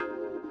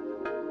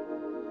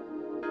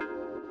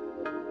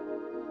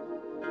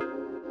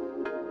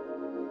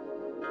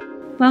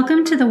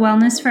Welcome to the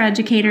Wellness for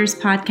Educators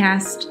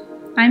podcast.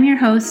 I'm your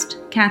host,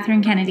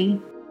 Catherine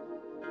Kennedy.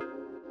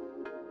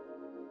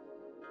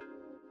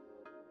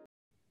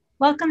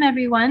 Welcome,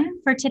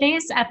 everyone. For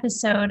today's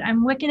episode,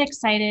 I'm wicked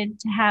excited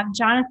to have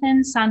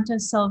Jonathan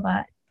Santos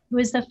Silva, who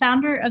is the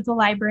founder of the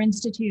LIBER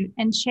Institute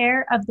and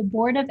chair of the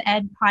Board of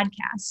Ed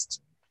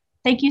podcast.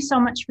 Thank you so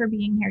much for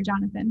being here,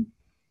 Jonathan.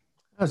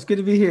 Oh, it's good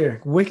to be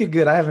here. Wicked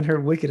good. I haven't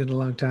heard Wicked in a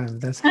long time.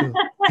 That's cool.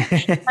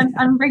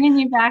 I'm bringing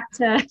you back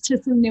to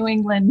some New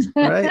England.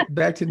 Right,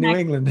 back to New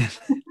England.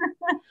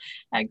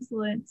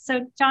 Excellent.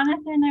 So,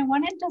 Jonathan, I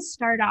wanted to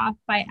start off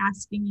by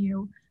asking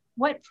you,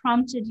 what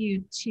prompted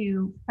you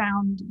to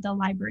found the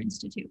LIBER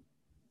Institute?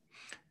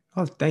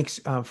 Oh, thanks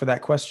for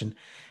that question.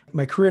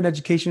 My career in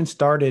education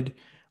started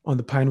on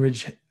the Pine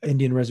Ridge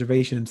Indian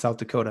Reservation in South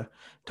Dakota.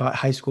 Taught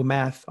high school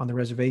math on the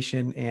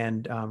reservation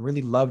and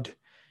really loved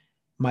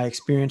my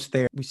experience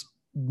there. We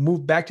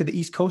moved back to the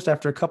East Coast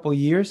after a couple of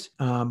years,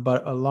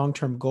 but a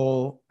long-term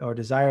goal or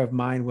desire of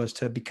mine was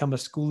to become a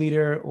school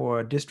leader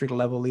or a district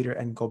level leader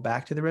and go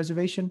back to the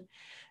reservation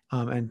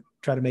and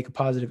try to make a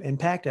positive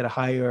impact at a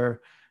higher,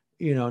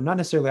 not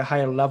necessarily a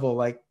higher level,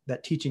 like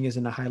that teaching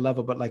isn't a high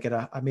level, but like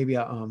at maybe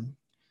a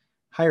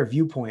higher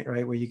viewpoint,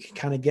 right? Where you can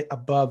kind of get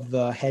above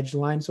the hedge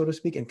line, so to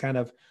speak, and kind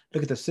of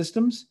look at the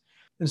systems.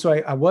 And so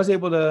I was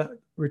able to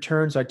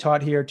return. So I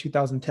taught here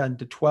 2010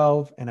 to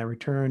 12, and I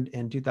returned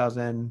in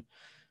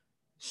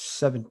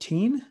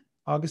 2017,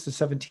 August of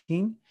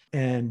 17.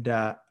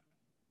 And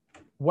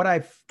what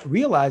I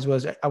realized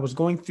was I was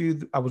working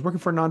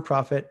for a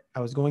nonprofit. I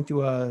was going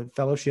through a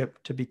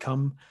fellowship to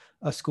become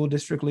a school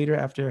district leader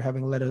after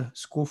having led a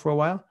school for a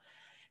while.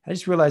 I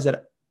just realized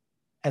that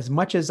as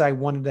much as I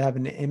wanted to have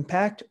an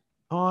impact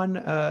on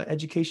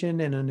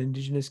education and on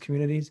Indigenous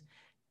communities,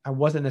 I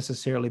wasn't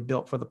necessarily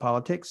built for the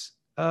politics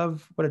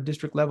of what a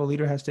district level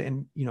leader has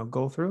to,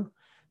 go through.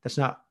 That's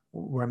not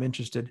where I'm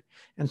interested.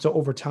 And so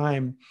over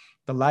time,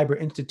 the LIBER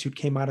Institute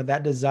came out of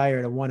that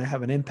desire to want to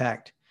have an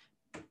impact,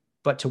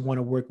 but to want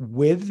to work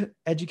with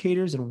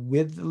educators and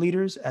with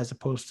leaders, as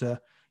opposed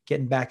to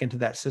getting back into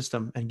that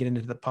system and getting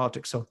into the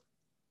politics. So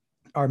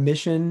our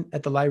mission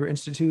at the LIBER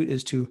Institute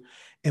is to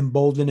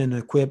embolden and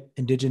equip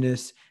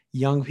Indigenous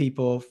young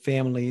people,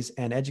 families,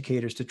 and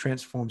educators to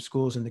transform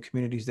schools and the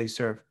communities they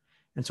serve.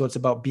 And so it's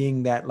about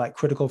being that like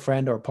critical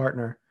friend or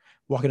partner,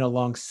 walking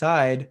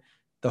alongside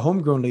the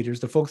homegrown leaders,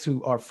 the folks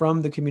who are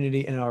from the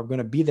community and are going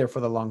to be there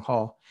for the long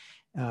haul.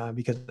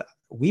 Because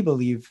we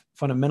believe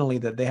fundamentally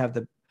that they have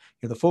the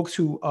folks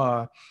who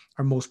are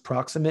most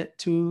proximate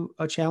to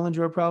a challenge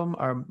or a problem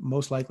are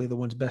most likely the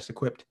ones best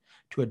equipped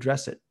to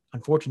address it.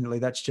 Unfortunately,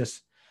 that's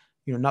just,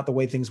 not the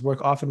way things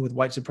work. Often with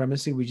white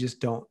supremacy, we just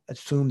don't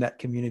assume that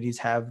communities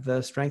have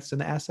the strengths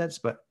and the assets,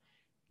 but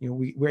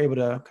we're able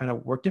to kind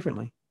of work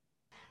differently.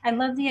 I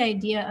love the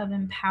idea of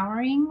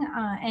empowering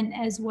and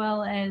as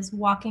well as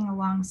walking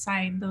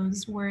alongside.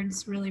 Those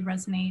words really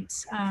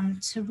resonate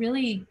to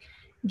really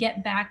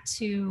get back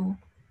to,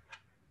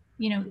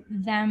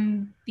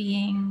 them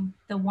being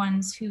the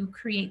ones who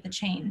create the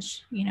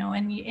change,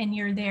 and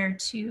you're there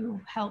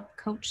to help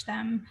coach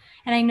them.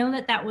 And I know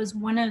that was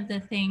one of the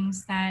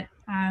things that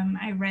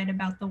I read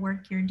about the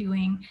work you're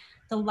doing.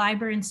 The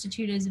LIBER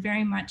Institute is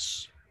very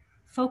much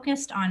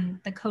focused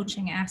on the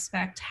coaching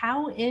aspect.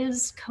 How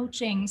is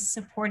coaching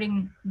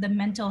supporting the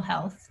mental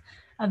health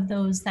of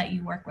those that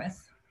you work with?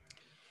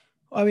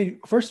 I mean,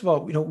 first of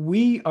all,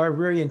 we are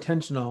very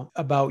intentional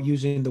about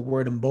using the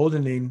word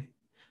emboldening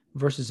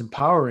versus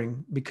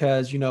empowering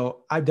because,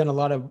 I've done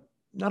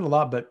not a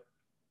lot, but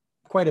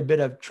quite a bit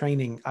of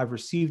training. I've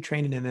received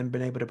training and then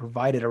been able to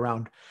provide it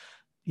around,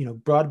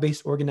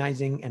 broad-based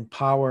organizing and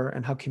power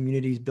and how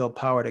communities build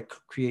power to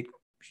create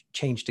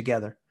change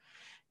together.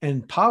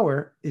 And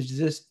power is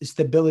just it's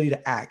the ability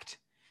to act.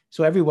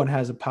 So everyone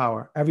has a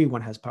power.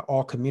 Everyone has power.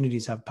 All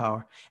communities have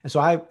power. And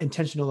so I'm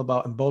intentional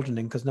about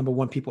emboldening because number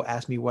one, people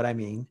ask me what I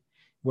mean,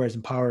 whereas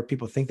empower,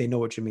 people think they know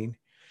what you mean.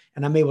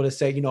 And I'm able to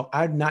say,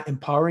 I'm not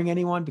empowering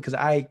anyone because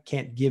I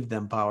can't give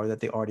them power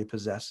that they already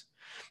possess.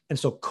 And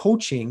so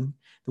coaching,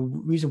 the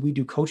reason we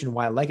do coaching and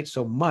why I like it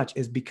so much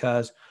is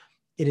because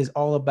it is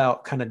all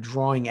about kind of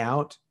drawing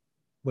out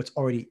what's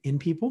already in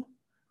people,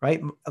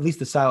 right? At least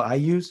the style I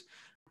use.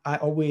 I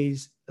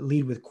always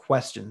lead with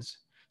questions.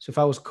 So if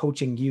I was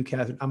coaching you,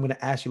 Catherine, I'm going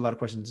to ask you a lot of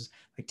questions.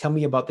 Like, tell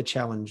me about the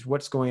challenge.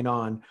 What's going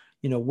on?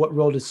 What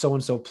role does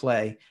so-and-so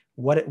play?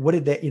 What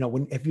did they,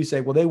 if you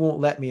say, well, they won't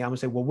let me, I'm going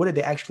to say, well, what did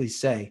they actually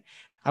say?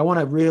 I want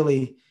to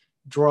really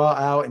draw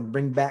out and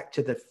bring back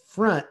to the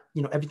front,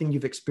 everything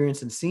you've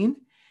experienced and seen.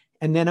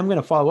 And then I'm going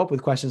to follow up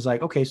with questions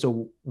like, okay,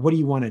 so what do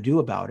you want to do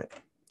about it?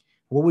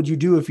 What would you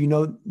do if you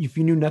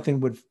knew nothing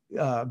would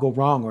go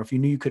wrong, or if you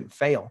knew you couldn't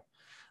fail?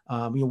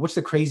 What's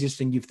the craziest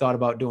thing you've thought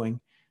about doing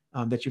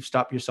that you've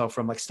stopped yourself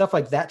from, like stuff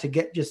like that, to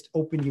just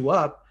open you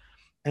up.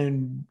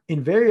 And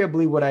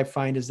invariably what I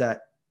find is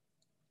that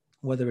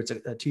whether it's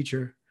a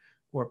teacher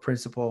or a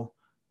principal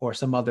or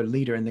some other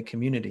leader in the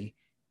community,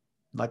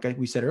 like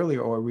we said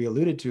earlier, or we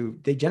alluded to,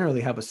 they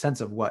generally have a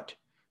sense of what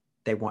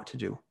they want to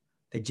do.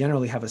 They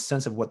generally have a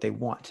sense of what they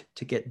want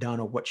to get done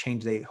or what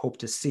change they hope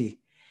to see.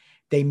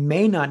 they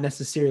may not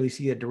necessarily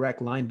see a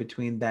direct line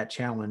between that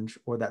challenge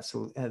or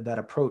that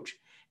approach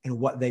and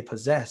what they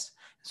possess.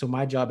 So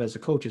my job as a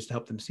coach is to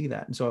help them see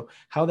that. And so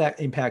how that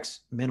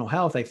impacts mental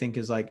health, I think,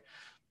 is like,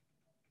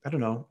 I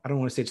don't know, I don't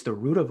want to say it's the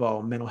root of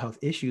all mental health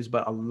issues,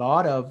 but a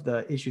lot of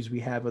the issues we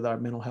have with our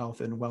mental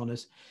health and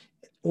wellness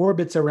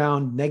orbits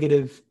around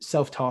negative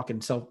self-talk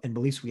and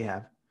beliefs we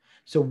have.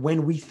 So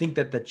when we think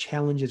that the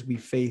challenges we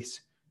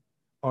face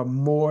are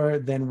more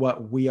than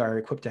what we are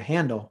equipped to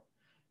handle,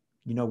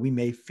 we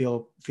may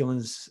feel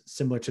feelings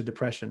similar to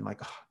depression, like,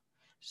 oh,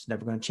 it's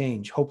never going to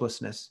change,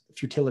 hopelessness,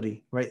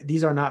 futility, right?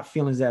 These are not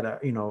feelings that are,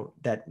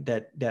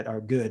 that are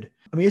good.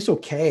 I mean, it's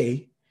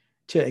okay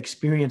to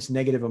experience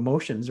negative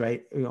emotions,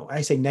 right?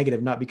 I say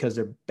negative, not because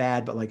they're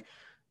bad, but like,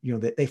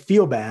 they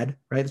feel bad,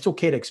 right? It's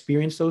okay to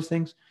experience those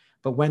things.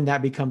 But when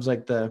that becomes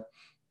like the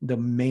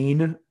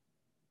main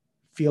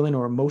feeling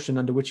or emotion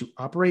under which you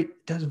operate,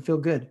 it doesn't feel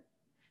good.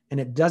 And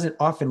it doesn't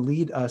often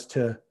lead us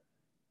to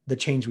the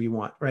change we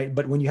want, right?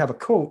 But when you have a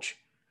coach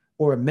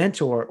or a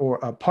mentor or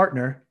a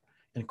partner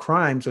in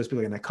crime, so to speak,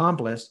 like an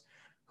accomplice,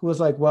 who was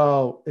like,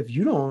 well, if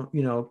you don't,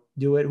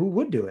 do it, who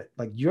would do it?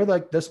 Like, you're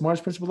like the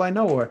smartest principal I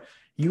know, or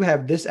you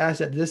have this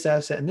asset, and this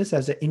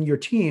asset in your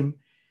team.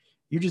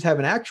 You just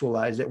haven't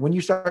actualized it. When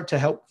you start to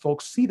help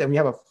folks see that, when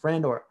you have a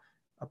friend or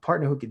a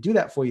partner who could do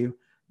that for you,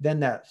 then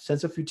that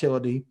sense of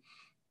futility,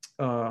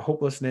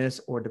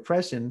 hopelessness, or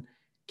depression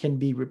can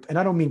be, and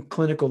I don't mean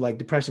clinical like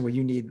depression where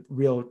you need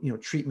real,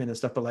 treatment and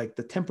stuff, but like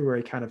the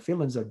temporary kind of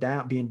feelings of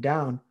being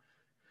down,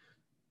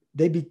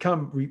 they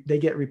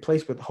get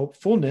replaced with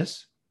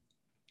hopefulness,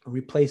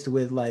 replaced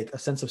with like a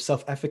sense of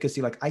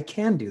self-efficacy, like I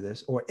can do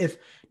this, or if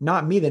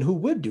not me, then who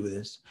would do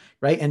this,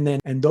 right?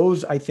 And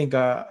those, I think,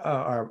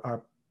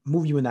 are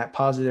move you in that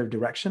positive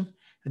direction.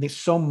 I think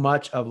so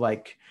much of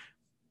like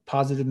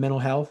positive mental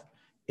health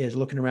is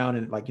looking around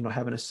and like,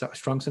 having a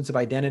strong sense of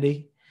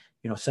identity,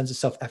 sense of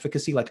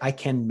self-efficacy, like I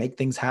can make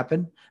things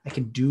happen, I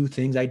can do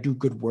things, I do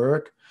good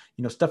work,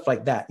 stuff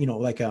like that,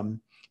 like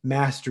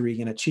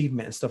mastery and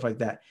achievement and stuff like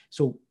that.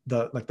 So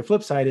the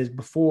flip side is,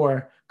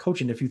 before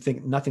coaching, if you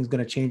think nothing's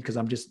going to change because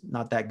I'm just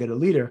not that good a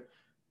leader,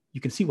 you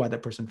can see why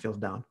that person feels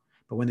down.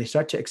 But when they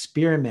start to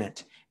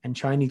experiment and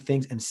try new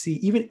things and see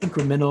even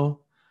incremental,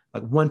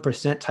 like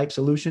 1% type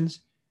solutions,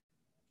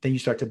 then you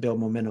start to build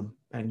momentum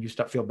and you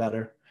start feel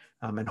better.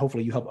 And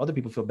hopefully you help other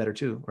people feel better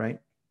too, right?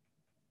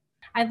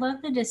 I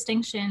love the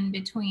distinction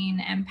between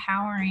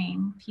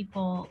empowering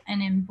people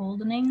and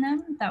emboldening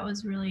them. That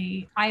was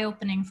really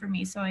eye-opening for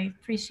me. So I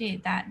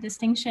appreciate that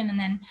distinction. And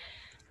then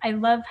I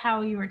love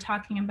how you were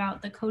talking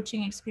about the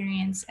coaching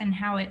experience and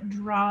how it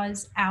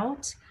draws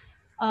out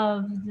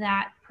of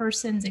that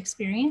person's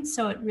experience.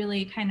 So it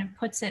really kind of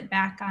puts it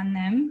back on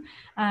them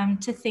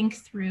to think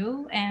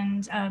through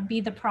and be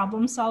the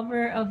problem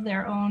solver of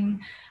their own,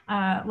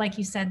 like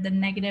you said, the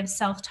negative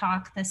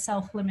self-talk, the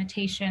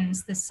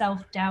self-limitations, the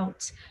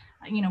self-doubt,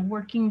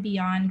 working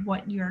beyond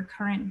what your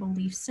current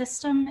belief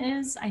system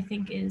is, I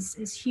think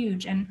is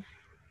huge. And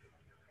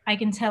I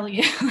can tell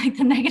you, like,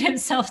 the negative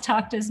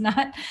self-talk does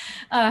not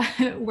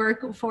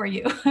work for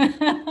you.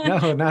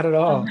 No, not at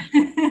all.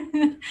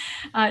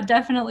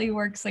 Definitely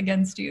works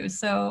against you.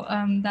 So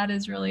that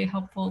is really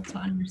helpful to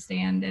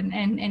understand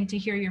and to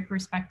hear your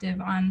perspective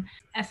on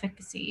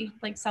efficacy,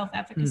 like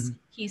self-efficacy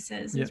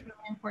pieces is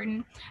really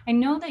important. I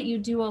know that you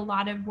do a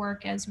lot of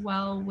work as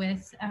well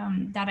with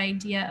that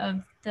idea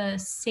of the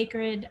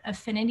sacred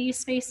affinity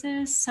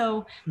spaces.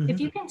 So if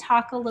you can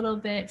talk a little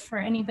bit for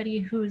anybody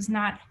who's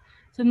not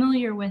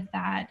familiar with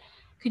that,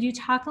 could you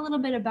talk a little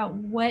bit about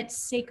what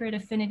sacred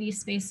affinity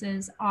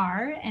spaces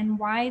are and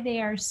why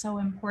they are so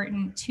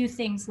important to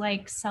things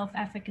like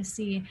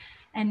self-efficacy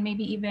and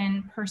maybe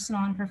even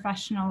personal and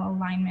professional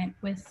alignment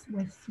with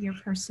your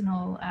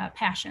personal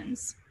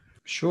passions?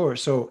 Sure.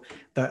 So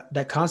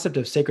that concept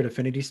of sacred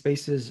affinity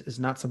spaces is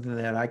not something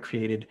that I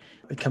created.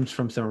 It comes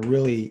from some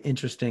really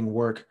interesting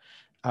work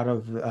out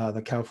of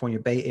the California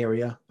Bay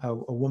Area. A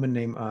woman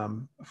named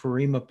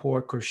Farima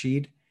Pour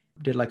Khurshid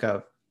did like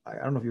I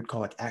don't know if you would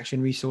call it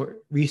action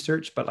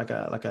research, but like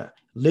a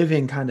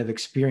living kind of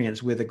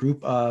experience with a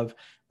group of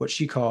what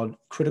she called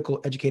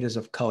critical educators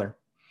of color.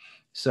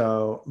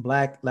 So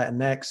Black,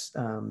 Latinx,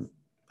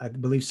 I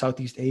believe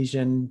Southeast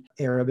Asian,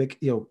 Arabic,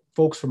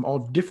 folks from all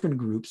different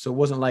groups. So it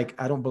wasn't like,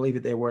 I don't believe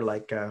that they were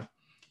like a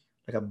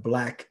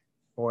Black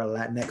or a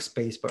Latinx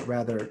space, but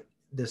rather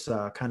this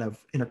kind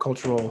of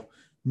intercultural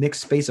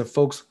mixed space of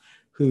folks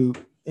who,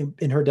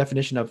 in her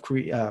definition of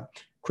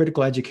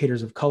critical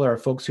educators of color, are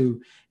folks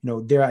who,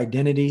 their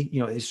identity,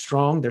 is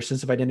strong, their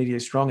sense of identity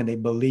is strong, and they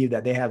believe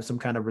that they have some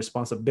kind of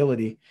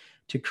responsibility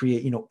to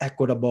create,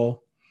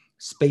 equitable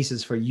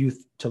spaces for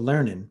youth to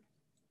learn in.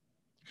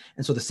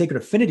 And so the sacred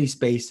affinity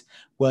space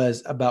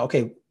was about,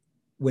 okay,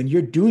 when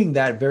you're doing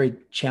that very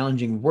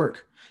challenging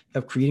work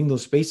of creating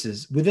those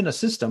spaces within a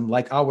system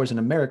like ours in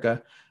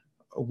America,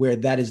 where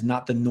that is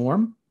not the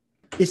norm,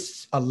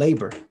 it's a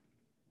labor.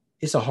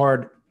 It's a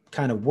hard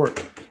kind of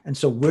work. And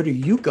so where do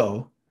you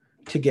go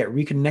to get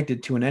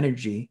reconnected to an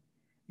energy,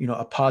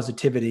 a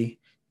positivity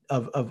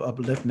of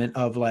upliftment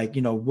of, like,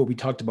 what we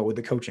talked about with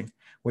the coaching,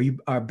 where you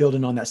are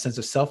building on that sense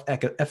of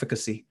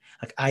self-efficacy.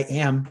 Like, I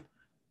am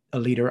a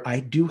leader. I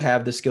do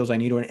have the skills I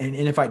need, and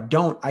if I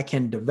don't, I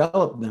can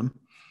develop them.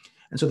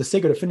 And so the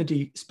Sacred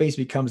Affinity space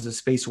becomes a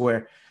space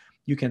where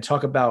you can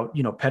talk about,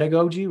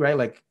 pedagogy, right?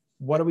 Like,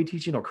 what are we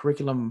teaching, or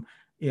curriculum,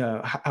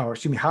 or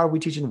excuse me, how are we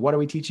teaching? What are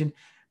we teaching?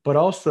 But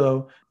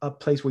also a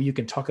place where you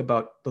can talk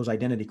about those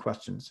identity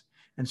questions.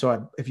 And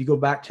so if you go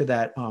back to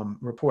that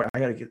report, I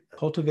got to get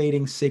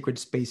Cultivating Sacred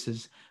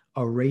Spaces,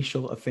 a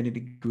Racial Affinity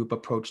Group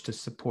Approach to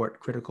Support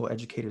Critical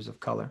Educators of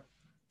Color.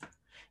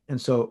 And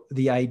so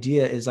the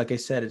idea is, like I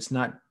said, it's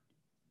not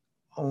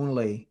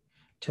only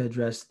to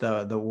address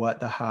the what,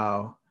 the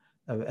how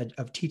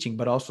of teaching,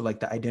 but also like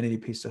the identity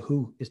piece of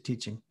who is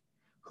teaching.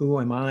 Who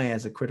am I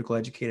as a critical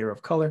educator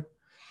of color?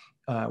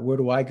 Where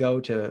do I go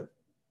to,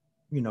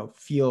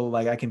 feel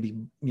like I can be,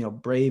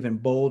 brave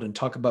and bold and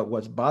talk about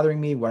what's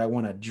bothering me, what I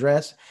want to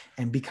address,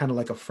 and be kind of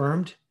like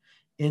affirmed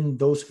in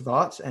those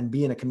thoughts, and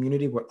be in a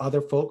community where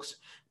other folks,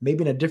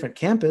 maybe in a different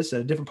campus,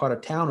 at a different part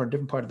of town or a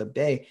different part of the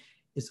Bay,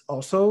 is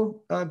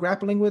also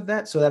grappling with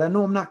that, so that I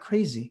know I'm not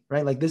crazy,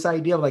 right? Like, this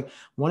idea of like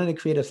wanting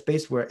to create a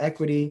space where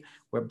equity,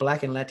 where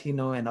Black and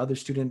Latino and other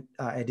student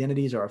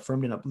identities are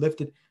affirmed and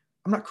uplifted.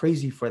 I'm not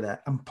crazy for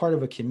that. I'm part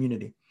of a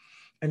community.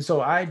 And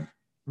so I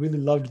really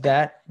loved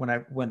that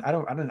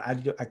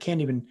I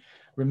can't even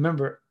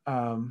remember,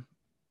 where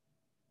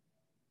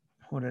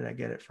did I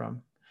get it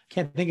from?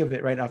 Can't think of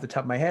it right off the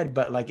top of my head,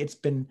 but like, it's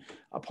been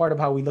a part of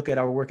how we look at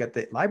our work at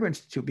the Library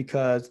Institute,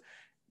 because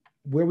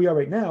where we are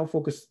right now,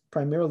 focused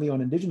primarily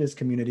on Indigenous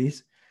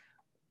communities,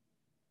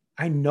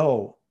 I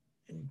know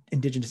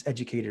Indigenous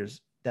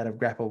educators that have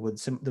grappled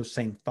with those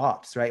same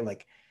thoughts, right?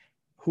 Like,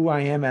 who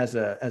I am as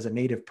a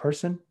Native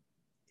person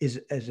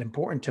is as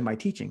important to my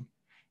teaching.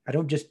 I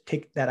don't just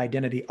take that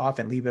identity off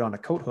and leave it on a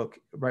coat hook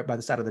right by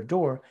the side of the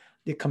door.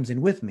 It comes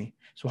in with me.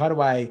 So how do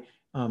I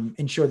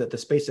ensure that the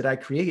space that I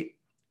create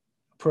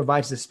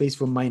provides the space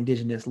for my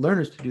Indigenous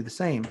learners to do the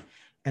same?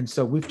 And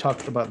so we've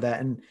talked about that,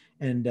 and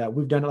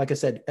we've done it. Like I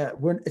said,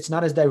 it's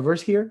not as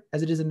diverse here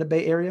as it is in the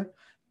Bay Area,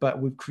 but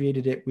we've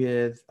created it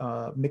with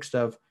a mix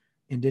of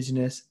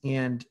Indigenous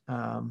and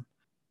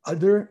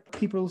other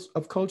peoples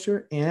of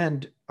culture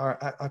and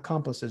our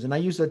accomplices. And I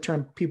use the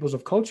term peoples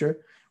of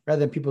culture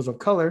rather than peoples of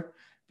color,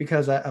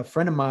 because a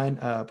friend of mine,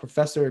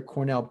 Professor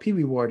Cornell Pee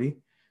Wee Wardy,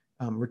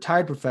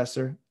 retired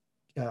professor,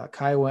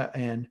 Kiowa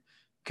and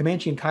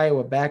Comanche and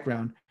Kiowa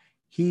background,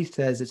 he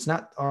says it's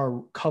not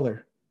our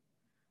color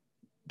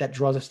that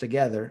draws us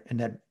together, and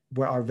that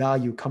where our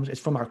value comes,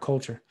 it's from our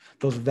culture.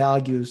 Those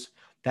values,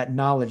 that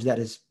knowledge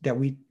that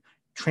we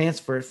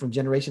transfer from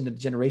generation to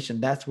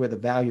generation, that's where the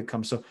value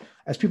comes. So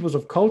as peoples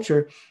of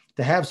culture,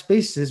 to have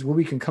spaces where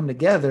we can come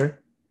together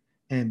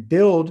and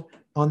build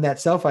on that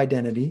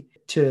self-identity,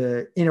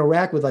 to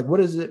interact with, like, what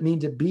does it mean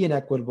to be an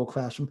equitable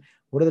classroom?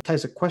 What are the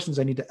types of questions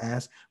I need to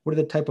ask? What are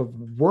the type of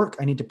work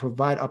I need to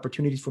provide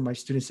opportunities for my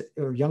students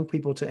or young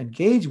people to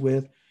engage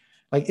with?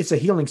 Like, it's a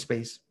healing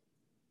space.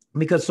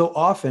 Because so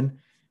often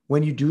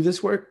when you do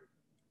this work,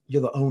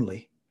 you're the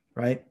only,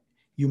 right?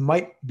 You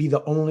might be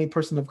the only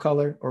person of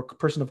color or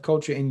person of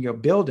culture in your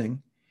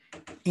building.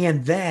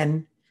 And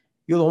then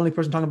you're the only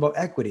person talking about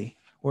equity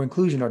or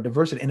inclusion or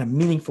diversity in a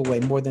meaningful way,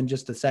 more than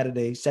just the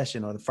Saturday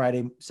session or the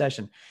Friday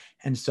session.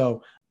 And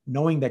so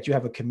knowing that you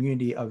have a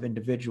community of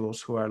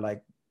individuals who are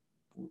like,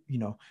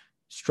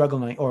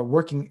 struggling or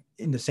working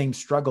in the same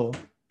struggle,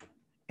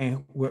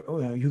 and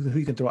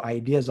you can throw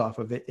ideas off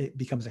of it, it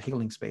becomes a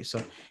healing space.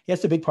 So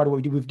that's a big part of what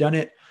we do. We've done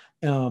it.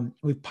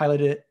 We've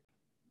piloted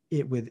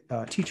it with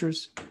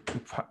teachers.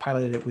 We've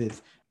piloted it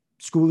with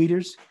school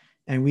leaders.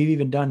 And we've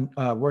even done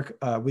work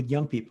with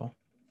young people,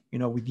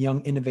 with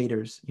young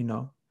innovators,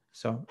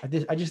 So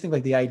I just think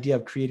like the idea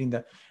of creating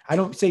I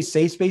don't say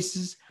safe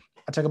spaces.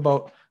 I talk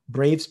about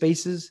brave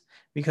spaces,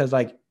 because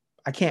like,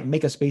 I can't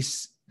make a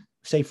space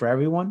safe for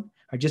everyone,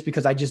 or just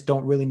because I just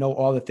don't really know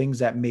all the things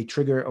that may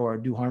trigger or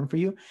do harm for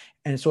you.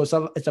 And so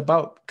it's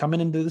about coming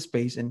into the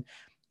space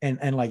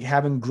and like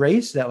having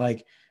grace that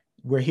like,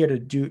 we're here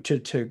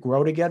to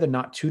grow together,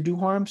 not to do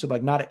harm. So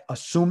like, not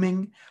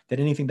assuming that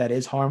anything that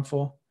is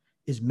harmful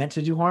is meant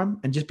to do harm,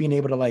 and just being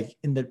able to, like,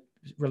 in the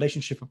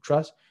relationship of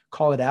trust,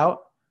 call it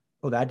out.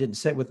 Oh, that didn't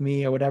sit with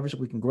me or whatever. So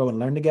we can grow and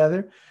learn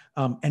together.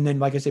 And then,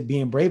 like I said,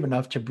 being brave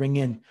enough to bring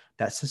in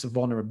that sense of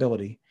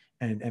vulnerability,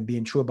 and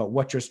being true about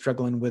what you're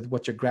struggling with,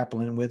 what you're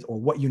grappling with, or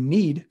what you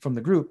need from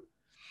the group,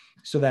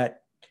 so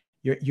that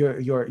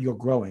you're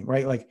growing,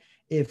 right? Like,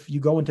 if you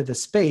go into the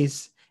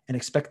space and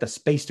expect the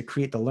space to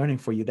create the learning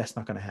for you, that's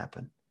not going to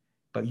happen.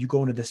 But you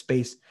go into the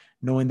space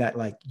knowing that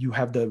like you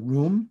have the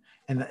room,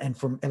 and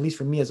from, at least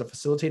for me as a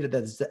facilitator,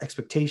 that's the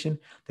expectation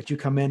that you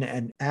come in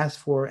and ask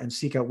for and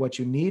seek out what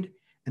you need.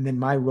 And then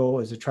my role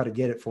is to try to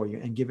get it for you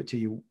and give it to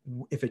you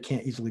if it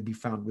can't easily be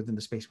found within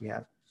the space we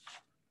have.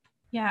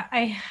 Yeah,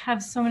 I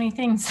have so many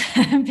things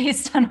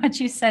based on what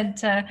you said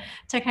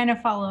to kind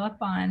of follow up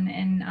on,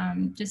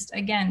 and just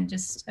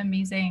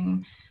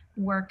amazing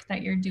work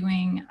that you're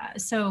doing.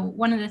 So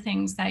one of the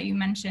things that you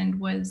mentioned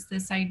was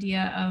this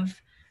idea of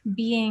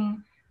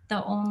being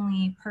the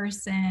only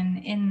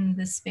person in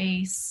the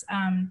space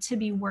to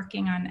be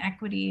working on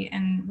equity.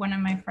 And one of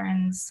my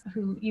friends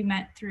who you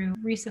met through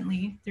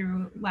recently,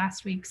 through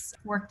last week's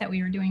work that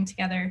we were doing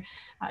together,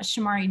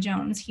 Shamari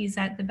Jones, he's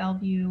at the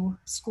Bellevue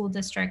School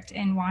District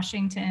in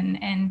Washington,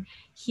 and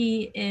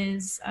he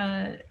is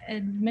an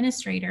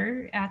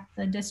administrator at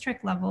the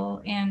district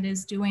level and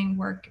is doing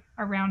work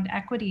around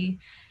equity.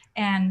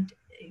 And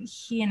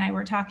he and I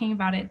were talking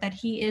about it, that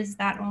he is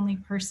that only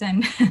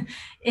person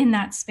in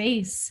that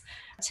space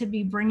to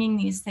be bringing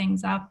these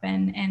things up.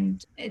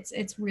 And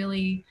it's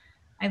really,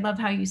 I love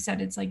how you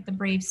said it's like the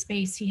brave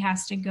space. He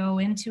has to go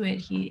into it.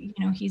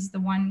 He's the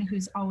one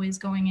who's always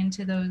going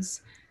into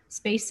those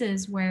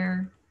spaces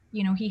where,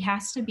 he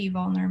has to be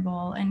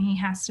vulnerable and he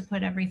has to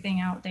put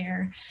everything out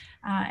there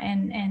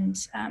and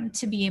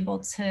to be able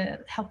to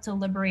help to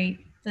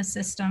liberate the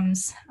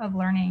systems of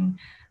learning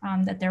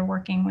that they're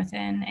working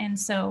within. And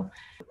so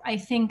I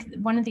think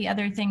one of the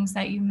other things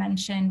that you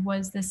mentioned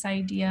was this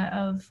idea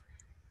of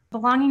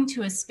belonging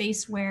to a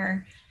space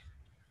where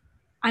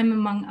I'm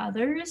among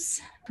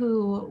others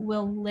who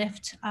will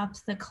lift up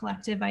the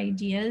collective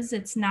ideas.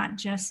 It's not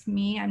just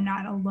me. I'm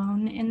not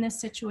alone in this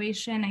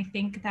situation. I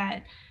think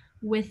that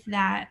with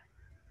that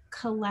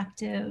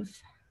collective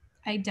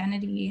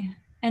identity,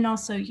 and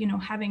also,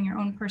 having your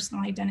own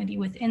personal identity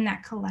within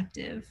that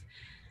collective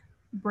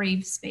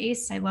brave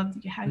space, I love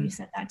how you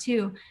said that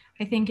too,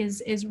 I think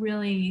is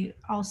really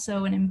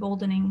also an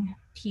emboldening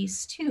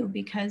piece too,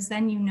 because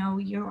then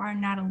you are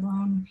not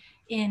alone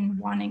in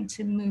wanting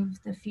to move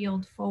the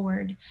field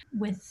forward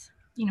with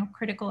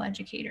critical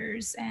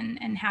educators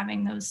and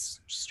having those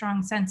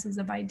strong senses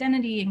of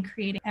identity and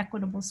creating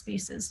equitable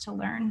spaces to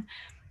learn.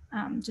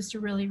 Just a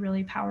really,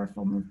 really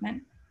powerful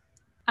movement.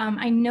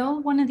 I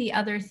know one of the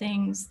other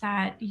things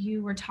that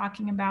you were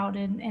talking about,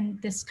 and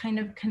this kind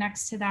of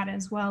connects to that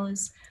as well,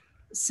 is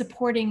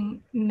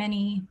supporting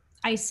many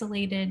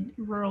isolated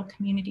rural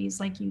communities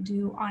like you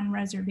do on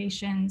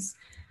reservations,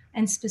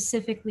 and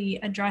specifically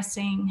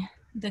addressing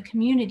the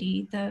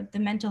community, the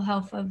mental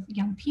health of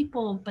young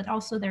people, but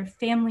also their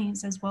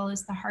families, as well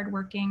as the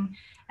hardworking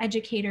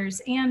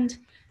educators and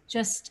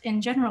just in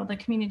general, the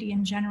community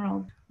in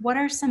general. What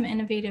are some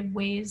innovative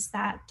ways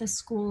that the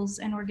schools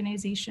and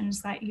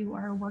organizations that you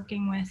are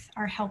working with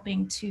are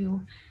helping to,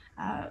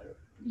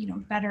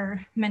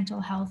 better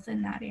mental health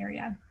in that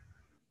area?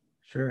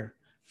 Sure.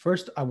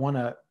 First, I want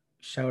to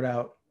shout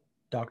out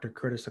Dr.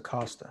 Curtis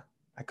Acosta.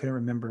 I couldn't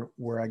remember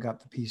where I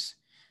got the piece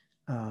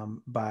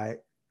by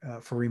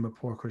Farima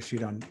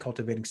Poor-Khurshid on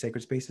cultivating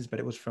sacred spaces, but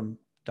it was from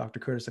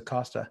Dr. Curtis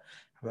Acosta.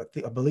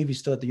 I believe he's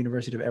still at the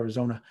University of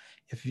Arizona.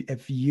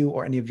 If you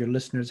or any of your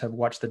listeners have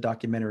watched the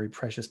documentary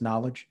Precious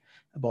Knowledge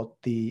about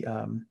the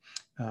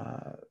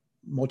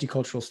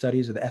multicultural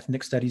studies or the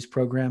ethnic studies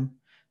program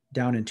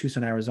down in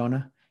Tucson,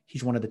 Arizona,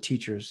 he's one of the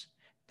teachers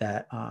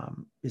that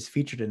is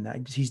featured in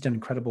that. He's done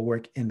incredible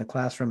work in the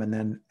classroom and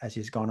then as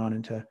he's gone on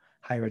into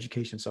higher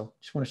education. So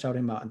just want to shout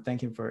him out and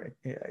thank him for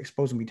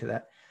exposing me to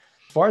that.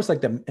 As far as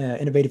like the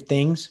innovative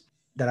things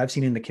that I've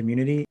seen in the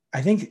community,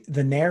 I think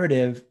the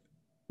narrative,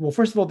 well,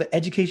 first of all, the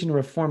education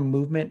reform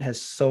movement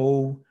has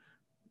so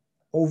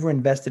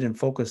overinvested and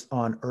focused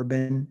on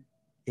urban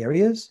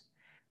areas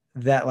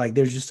that like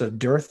there's just a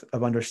dearth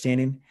of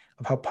understanding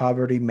of how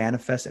poverty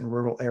manifests in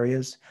rural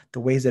areas, the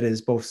ways that it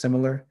is both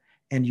similar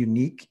and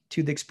unique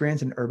to the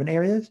experience in urban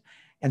areas.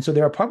 And so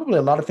there are probably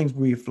a lot of things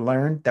we've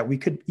learned that we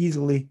could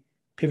easily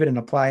pivot and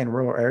apply in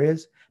rural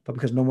areas, but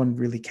because no one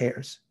really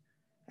cares.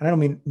 And I don't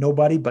mean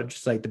nobody, but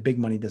just like the big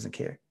money doesn't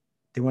care.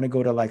 They want to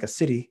go to like a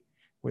city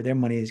where their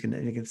money is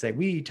they can say,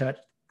 we touch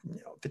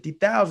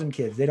 50,000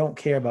 kids. They don't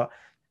care about,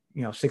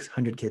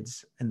 600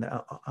 kids in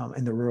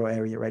the rural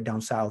area, right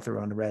down south or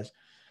on the res.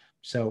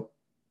 So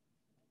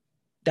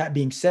that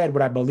being said,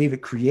 what I believe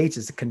it creates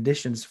is the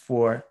conditions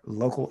for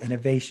local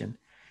innovation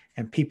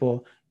and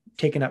people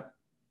taking up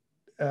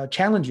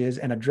challenges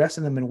and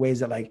addressing them in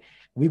ways that like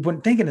we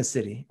wouldn't think in a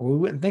city or we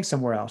wouldn't think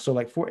somewhere else. So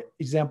like, for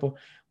example,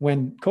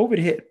 when COVID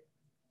hit,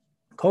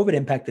 COVID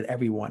impacted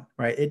everyone,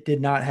 right? It did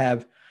not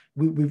have,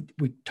 we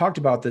talked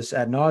about this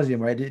ad nauseum,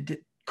 right?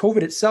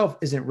 COVID itself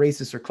isn't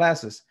racist or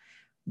classist.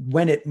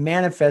 When it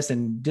manifests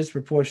in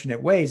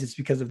disproportionate ways, it's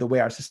because of the way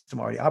our system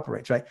already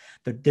operates, right?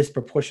 The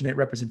disproportionate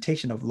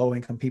representation of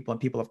low-income people and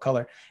people of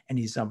color and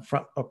these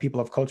people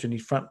of culture and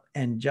these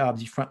front-end jobs,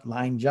 these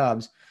front-line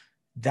jobs.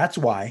 That's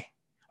why,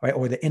 right?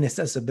 Or the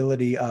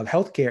inaccessibility of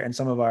healthcare in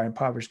some of our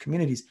impoverished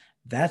communities.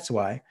 That's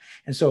why.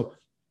 And so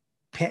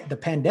the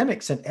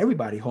pandemic sent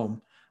everybody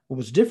home. What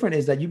was different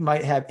is that you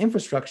might have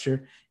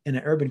infrastructure in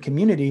an urban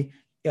community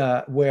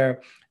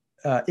where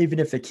even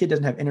if the kid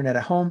doesn't have internet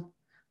at home,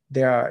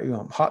 there are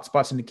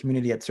hotspots in the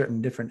community at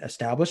certain different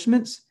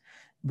establishments.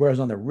 Whereas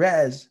on the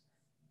res,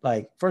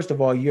 like, first of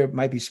all, you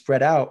might be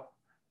spread out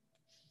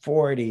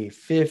 40,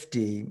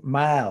 50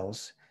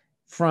 miles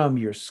from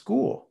your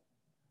school.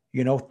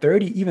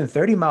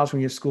 30 miles from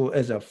your school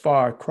is a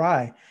far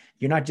cry.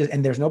 You're not just,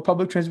 and there's no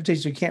public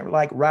transportation. So you can't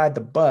like ride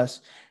the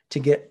bus to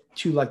get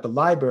to like the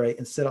library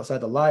and sit outside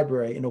the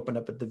library and open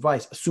up a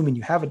device, assuming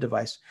you have a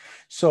device.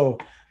 So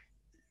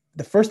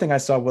the first thing I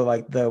saw was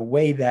like the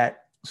way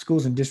that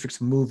schools and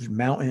districts moved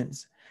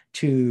mountains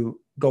to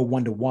go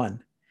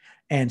one-to-one.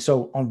 And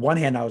so on one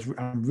hand,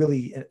 I'm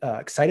really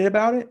excited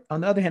about it.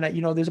 On the other hand,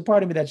 there's a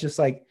part of me that's just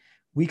like,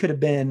 we could have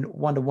been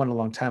one-to-one a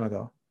long time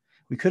ago.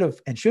 We could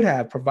have and should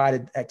have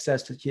provided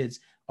access to kids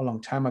a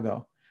long time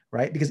ago,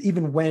 right? Because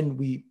even when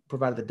we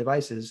provided the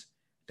devices,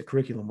 the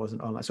curriculum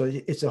wasn't online. So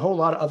it's a whole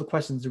lot of other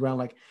questions around,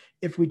 like,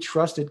 if we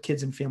trusted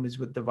kids and families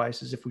with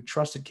devices, if we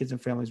trusted kids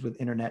and families with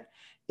internet,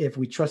 if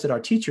we trusted our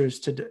teachers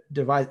to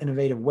devise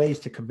innovative ways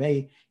to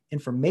convey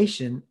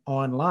information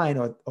online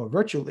or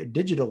virtually,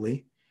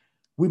 digitally,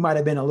 we might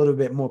have been a little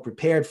bit more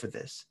prepared for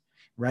this,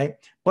 right?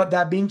 But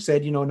that being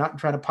said, not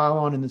trying to pile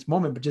on in this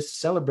moment, but just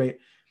celebrate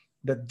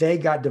that they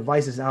got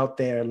devices out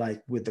there,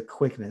 like, with the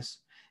quickness.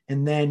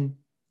 And then,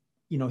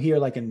 here,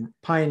 like in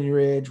Pine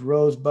Ridge,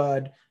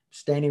 Rosebud,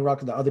 Standing Rock,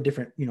 and the other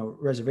different,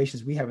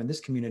 reservations we have in this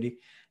community,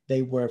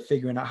 they were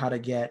figuring out how to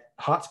get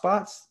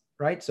hotspots,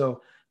 right?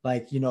 So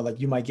like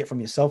you might get from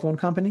your cell phone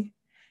company.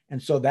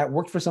 And so that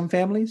worked for some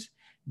families,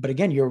 but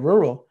again, you're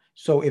rural.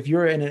 So if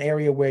you're in an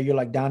area where you're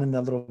like down in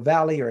the little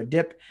valley or a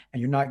dip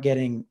and you're not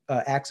getting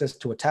access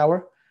to a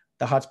tower,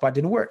 the hotspot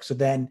didn't work. So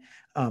then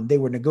they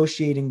were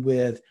negotiating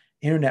with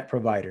internet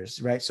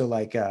providers, right? So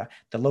like the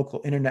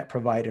local internet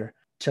provider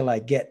to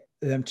like get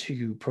them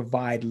to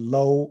provide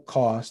low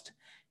cost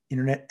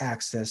internet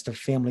access to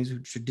families who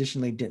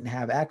traditionally didn't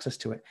have access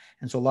to it.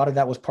 And so a lot of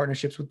that was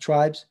partnerships with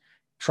tribes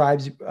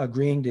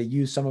agreeing to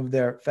use some of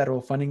their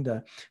federal funding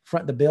to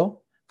front the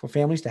bill for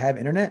families to have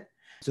internet.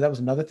 So that was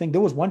another thing. There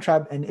was one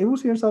tribe, and it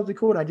was here in South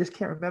Dakota. I just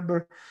can't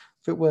remember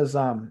if it was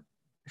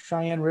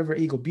Cheyenne River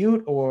Eagle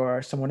Butte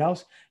or someone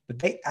else, but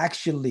they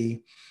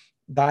actually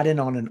got in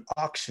on an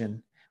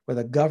auction where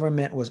the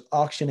government was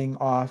auctioning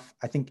off,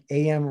 I think,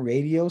 AM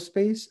radio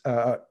space,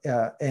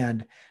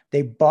 and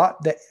they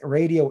bought the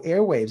radio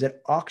airwaves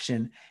at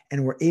auction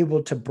and were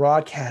able to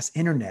broadcast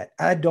internet.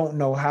 I don't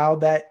know how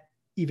that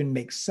even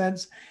makes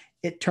sense.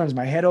 It turns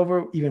my head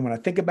over even when I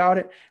think about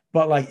it,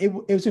 but like it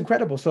was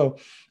incredible. So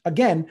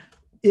again,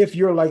 if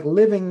you're like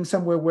living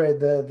somewhere where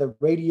the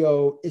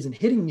radio isn't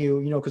hitting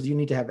you, because you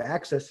need to have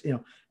access,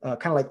 kind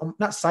of like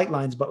not sight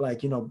lines, but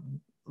like,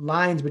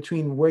 lines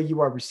between where you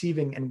are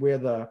receiving and where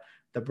the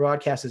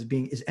broadcast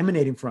is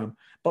emanating from.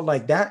 But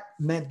like that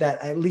meant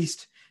that at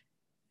least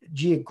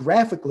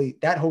geographically,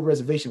 that whole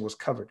reservation was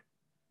covered,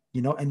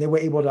 and they were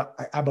able to,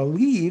 I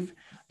believe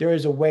there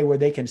is a way where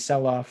they can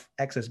sell off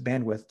excess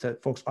bandwidth to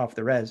folks off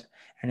the res.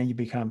 And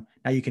then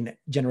now you can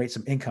generate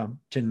some income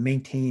to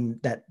maintain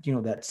that,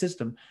 that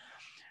system.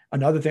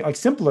 Another thing, like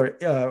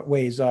simpler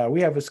ways,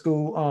 we have a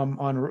school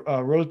on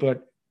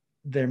Rosebud.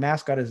 Their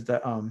mascot is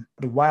the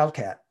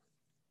Wildcat.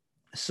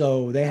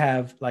 So they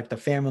have like the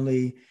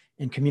family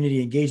and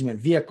community engagement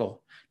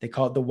vehicle. They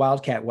call it the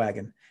Wildcat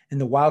Wagon.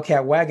 And the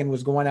Wildcat Wagon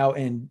was going out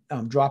and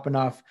dropping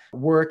off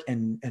work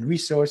and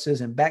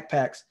resources and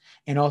backpacks,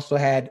 and also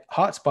had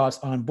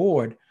hotspots on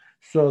board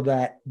so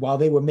that while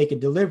they were making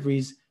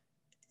deliveries,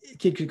 a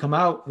kid could come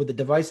out with the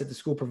device that the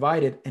school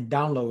provided and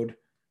download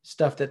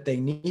stuff that they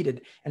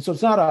needed. And so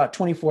it's not a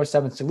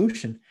 24/7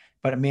 solution,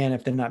 but man,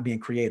 if they're not being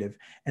creative.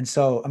 And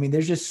so, I mean,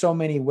 there's just so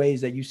many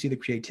ways that you see the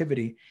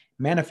creativity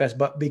manifest,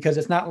 but because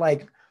it's not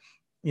like,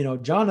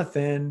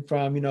 Jonathan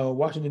from,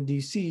 Washington,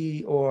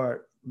 DC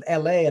or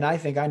LA, and I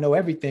think I know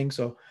everything,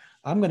 so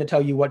I'm going to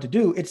tell you what to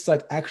do. It's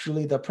like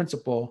actually the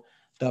principal,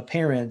 the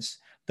parents,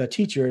 the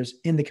teachers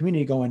in the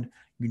community going,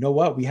 you know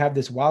what, we have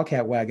this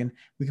Wildcat Wagon,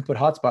 we can put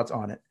hotspots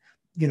on it.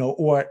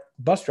 Or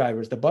the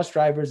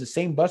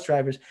same bus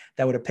drivers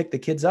that would have picked the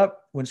kids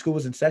up when school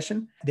was in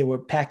session, they were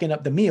packing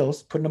up the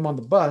meals, putting them on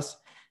the bus.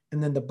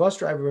 And then the bus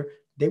driver,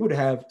 they would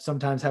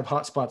sometimes have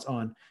hotspots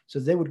on. So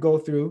they would go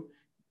through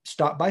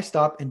stop by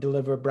stop and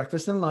deliver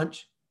breakfast and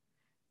lunch.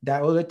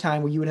 That was a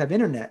time where you would have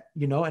internet,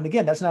 and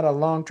again, that's not a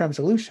long-term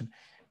solution,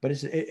 but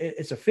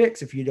it's a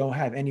fix if you don't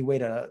have any way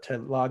to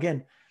log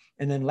in.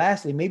 And then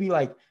lastly, maybe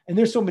and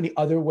there's so many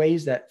other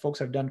ways that folks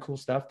have done cool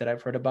stuff that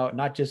I've heard about,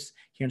 not just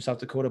here in South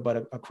Dakota,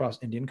 but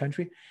across Indian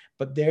country.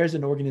 But there's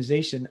an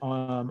organization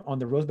on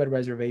the Rosebud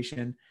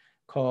Reservation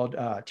called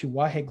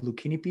Tuwaheg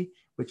Lukinipi,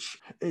 which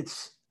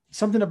it's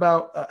something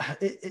about,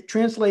 it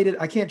translated,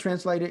 I can't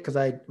translate it because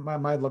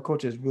my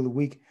Lakota is really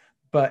weak,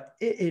 but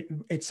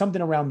it's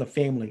something around the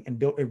family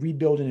and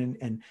rebuilding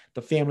and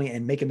the family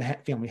and making the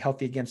family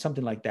healthy again,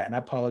 something like that. And I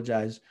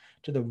apologize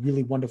to the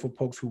really wonderful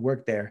folks who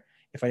work there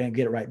if I didn't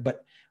get it right,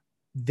 but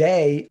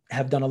they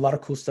have done a lot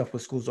of cool stuff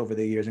with schools over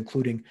the years,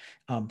 including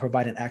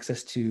providing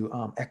access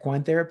to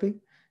equine therapy.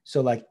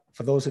 So like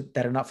for those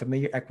that are not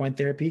familiar, equine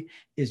therapy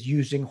is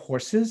using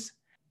horses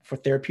for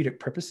therapeutic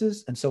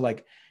purposes. And so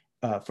like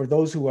for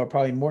those who are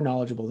probably more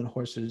knowledgeable than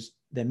horses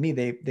than me,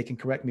 they can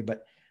correct me,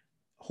 but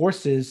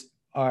horses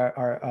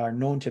are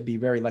known to be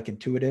very like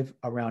intuitive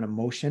around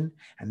emotion,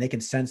 and they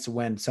can sense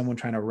when someone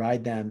trying to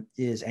ride them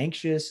is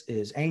anxious,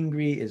 is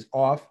angry, is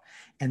off.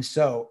 And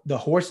so the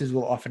horses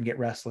will often get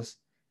restless.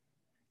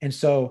 And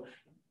so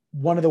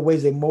one of the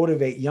ways they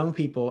motivate young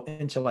people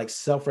into like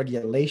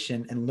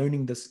self-regulation and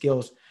learning the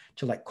skills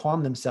to like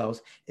calm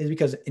themselves is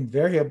because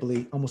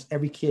invariably almost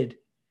every kid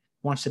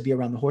wants to be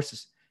around the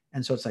horses.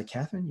 And so it's like,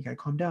 Catherine, you got to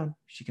calm down.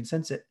 She can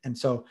sense it. And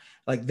so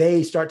like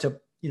they start to,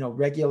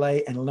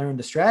 regulate and learn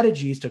the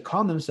strategies to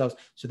calm themselves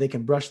so they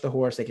can brush the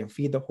horse, they can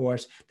feed the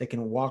horse, they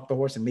can walk the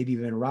horse and maybe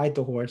even ride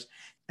the horse.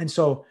 And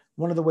so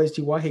one of the ways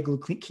Tiwahe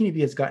Glukini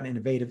has gotten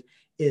innovative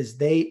is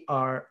they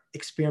are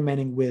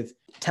experimenting with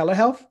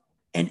telehealth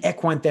and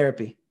equine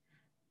therapy.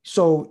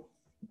 So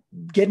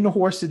getting the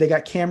horses, they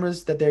got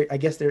cameras that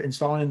they're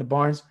installing in the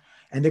barns,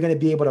 and they're going to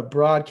be able to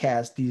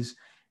broadcast these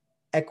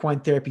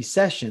equine therapy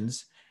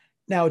sessions.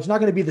 Now, it's not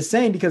going to be the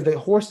same because the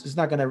horse is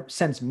not going to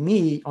sense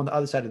me on the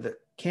other side of the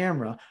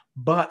camera,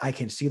 but I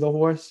can see the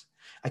horse.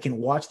 I can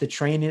watch the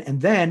training.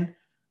 And then,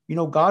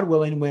 God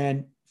willing,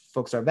 when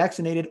folks are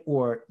vaccinated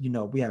or,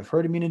 we have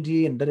herd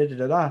immunity and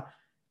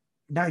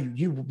now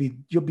you'll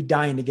be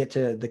dying to get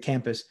to the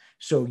campus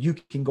so you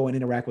can go and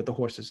interact with the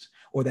horses,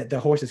 or that the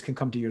horses can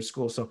come to your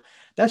school. So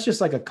that's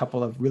just like a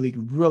couple of really,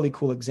 really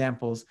cool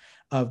examples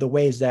of the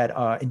ways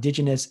that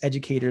Indigenous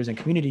educators and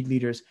community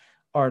leaders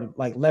are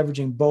like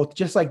leveraging both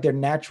just like their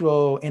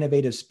natural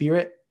innovative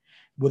spirit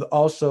with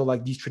also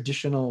like these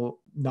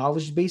traditional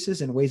knowledge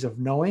bases and ways of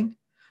knowing,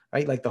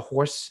 right? Like the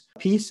horse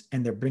piece,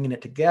 and they're bringing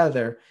it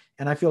together.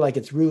 And I feel like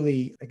it's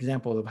really an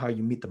example of how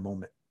you meet the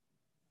moment.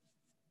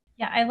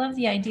 Yeah, I love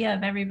the idea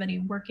of everybody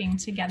working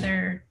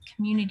together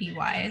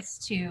community-wise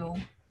to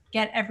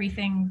get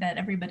everything that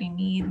everybody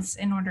needs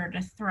in order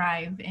to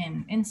thrive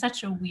in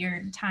such a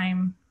weird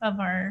time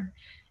of our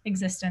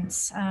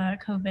existence.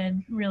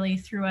 COVID really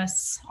threw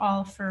us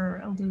all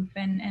for a loop,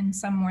 and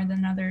some more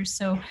than others.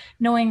 So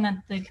knowing that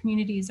the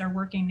communities are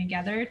working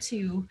together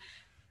to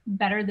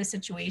better the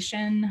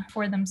situation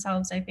for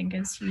themselves, I think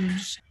is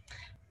huge.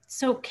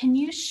 So can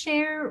you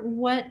share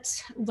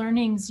what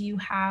learnings you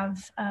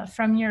have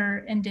from your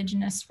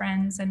Indigenous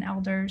friends and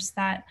elders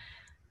that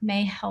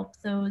may help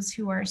those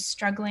who are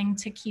struggling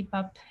to keep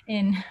up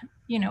in,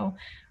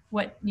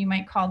 what you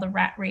might call the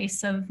rat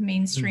race of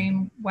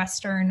mainstream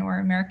Western or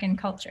American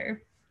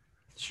culture?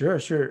 Sure.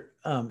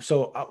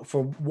 So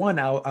for one,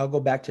 I'll go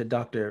back to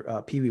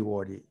Dr. Pee Wee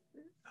Wardy,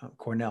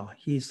 Cornell.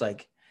 He's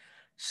like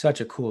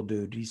such a cool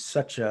dude. He's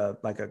such a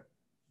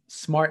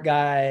smart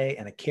guy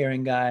and a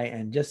caring guy,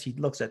 and just he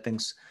looks at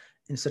things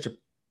in such an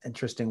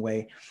interesting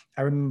way.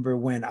 I remember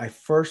when I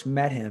first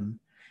met him,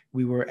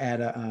 we were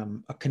at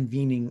a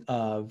convening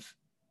of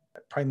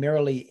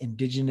primarily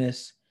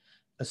Indigenous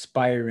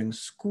aspiring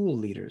school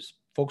leaders,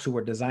 folks who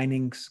were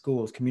designing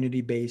schools,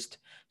 community-based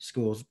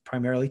schools,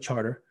 primarily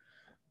charter,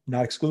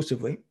 not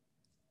exclusively.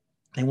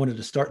 They wanted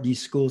to start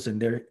these schools in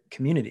their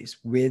communities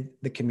with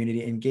the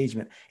community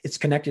engagement. It's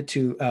connected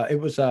to,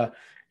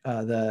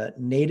 the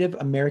Native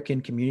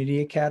American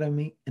Community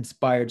Academy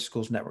Inspired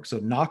Schools Network. So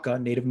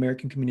NACA, Native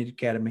American Community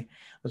Academy,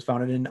 was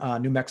founded in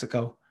New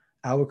Mexico,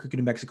 Albuquerque,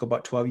 New Mexico,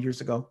 about 12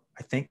 years ago,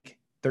 I think,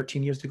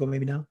 13 years ago,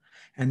 maybe now.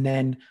 And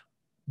then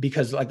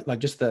because like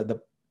just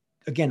the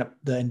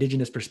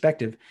Indigenous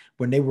perspective,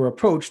 when they were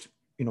approached,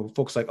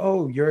 folks like,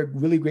 oh, you're a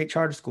really great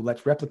charter school,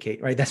 let's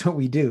replicate, right? That's what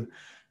we do.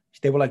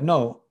 They were like,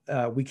 no,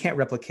 we can't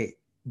replicate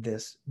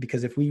this,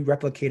 because if we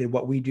replicated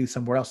what we do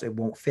somewhere else, it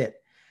won't fit.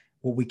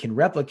 What we can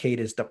replicate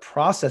is the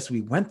process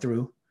we went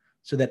through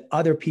so that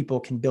other people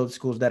can build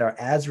schools that are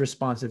as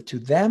responsive to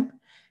them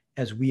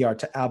as we are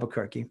to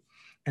Albuquerque.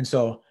 And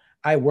so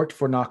I worked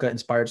for NACA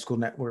Inspired School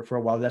Network for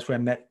a while. That's where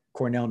I met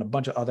Cornell and a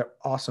bunch of other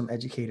awesome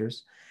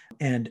educators.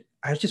 And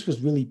I just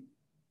was really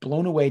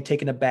blown away,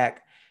 taken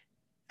aback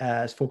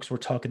as folks were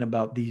talking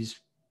about these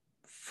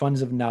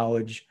funds of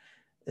knowledge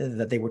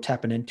that they were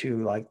tapping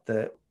into, like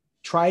the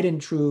tried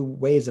and true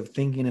ways of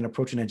thinking and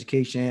approaching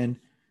education,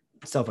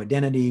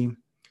 self-identity,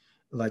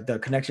 like the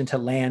connection to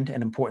land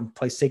and important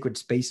place, sacred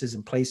spaces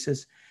and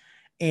places.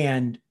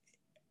 And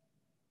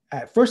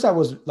at first I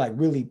was like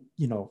really,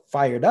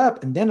 fired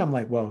up. And then I'm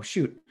like, well,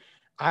 shoot,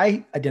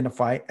 I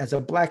identify as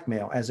a Black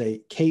male, as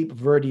a Cape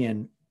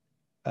Verdean,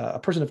 a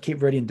person of Cape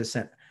Verdean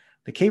descent.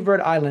 The Cape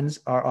Verde Islands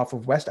are off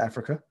of West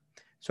Africa.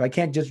 So I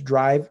can't just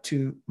drive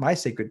to my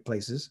sacred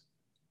places.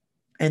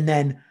 And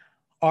then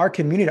our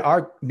community,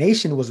 our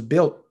nation was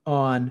built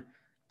on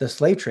the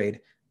slave trade.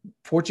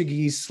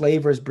 Portuguese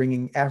slavers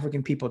bringing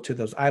African people to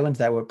those islands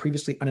that were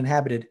previously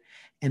uninhabited,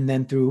 and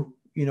then through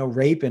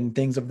rape and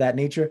things of that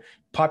nature,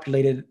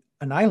 populated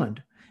an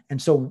island.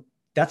 And so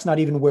that's not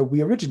even where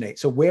we originate.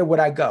 So where would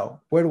I go?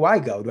 Where do I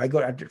go? Do I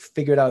go to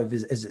figure it out?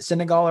 Is it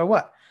Senegal or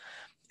what?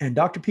 And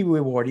Dr. Pee Wee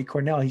Wardy,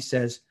 Cornell, he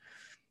says,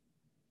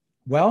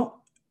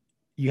 well,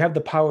 you have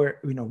the power.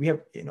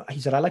 He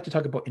said, I like to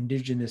talk about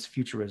indigenous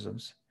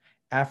futurisms,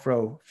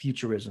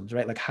 Afro-futurisms,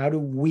 right? Like how do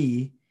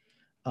we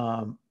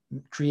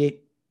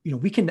create,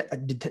 we can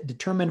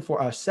determine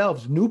for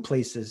ourselves new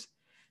places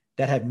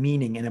that have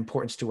meaning and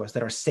importance to us,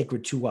 that are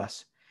sacred to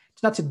us.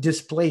 It's not to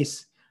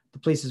displace the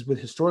places with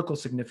historical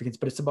significance,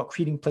 but it's about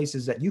creating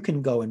places that you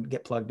can go and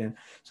get plugged in.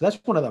 So that's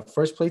one of the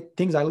first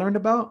things I learned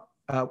about,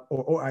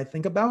 or I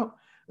think about,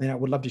 and I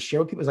would love to share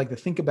with people, is like to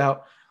think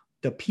about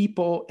the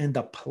people and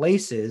the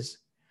places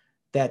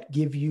that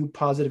give you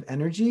positive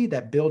energy,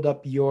 that build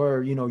up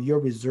your, your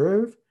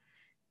reserve,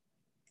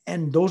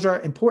 And those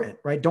are important,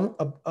 right? Don't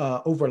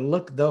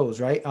overlook those,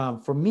 right?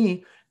 For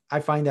me, I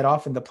find that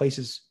often the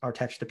places are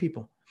attached to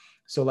people.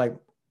 So like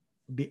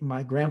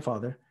my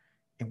grandfather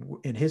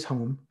in his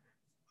home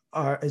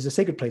is a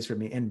sacred place for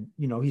me. And,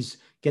 he's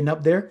getting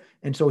up there.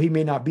 And so he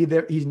may not be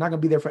there. He's not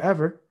going to be there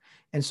forever.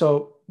 And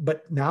so,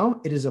 but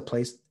now it is a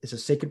place, it's a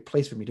sacred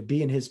place for me to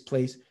be in his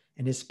place,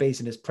 in his space,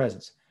 in his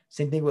presence.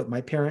 Same thing with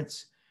my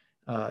parents.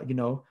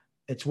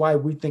 It's why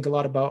we think a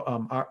lot about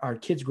our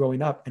kids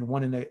growing up and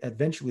wanting to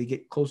eventually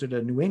get closer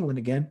to New England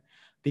again,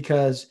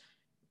 because,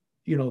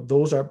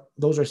 those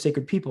are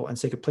sacred people and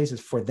sacred places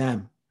for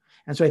them.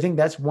 And so I think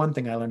that's one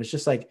thing I learned. It's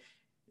just like,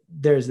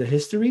 there's the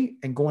history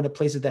and going to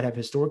places that have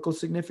historical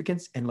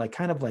significance and like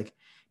kind of like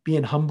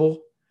being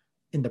humble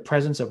in the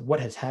presence of what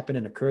has happened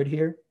and occurred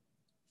here,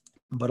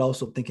 but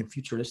also thinking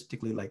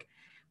futuristically, like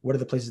what are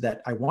the places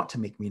that I want to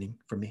make meaning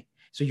for me?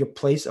 So your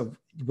place of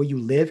where you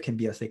live can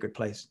be a sacred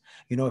place.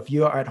 If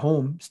you are at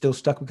home still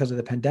stuck because of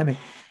the pandemic,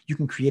 you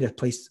can create a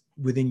place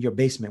within your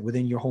basement,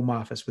 within your home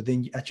office,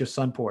 at your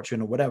sun porch,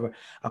 whatever,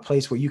 a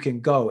place where you can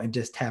go and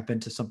just tap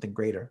into something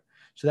greater.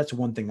 So that's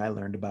one thing I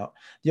learned about.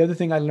 The other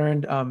thing I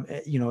learned,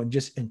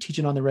 just in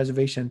teaching on the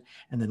reservation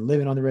and then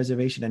living on the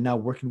reservation and now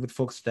working with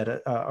folks that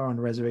are on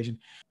the reservation,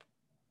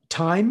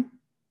 time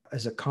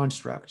as a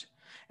construct.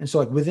 And so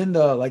like within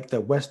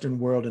the Western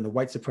world and the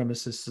white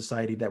supremacist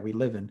society that we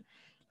live in,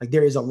 like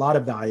there is a lot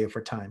of value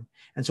for time.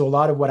 And so a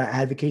lot of what I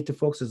advocate to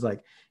folks is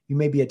like, you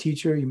may be a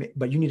teacher,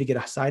 but you need to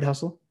get a side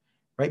hustle,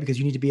 right? Because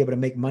you need to be able to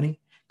make money,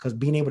 because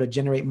being able to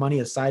generate money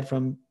aside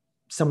from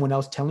someone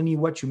else telling you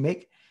what you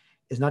make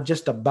is not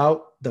just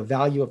about the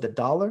value of the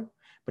dollar,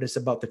 but it's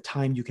about the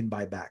time you can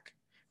buy back,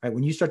 right?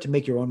 When you start to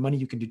make your own money,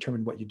 you can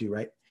determine what you do,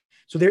 right?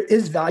 So there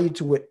is value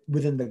to it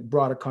within the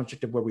broader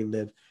construct of where we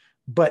live.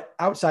 But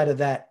outside of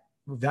that,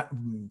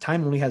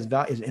 time only has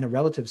value in a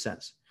relative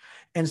sense.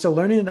 And so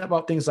learning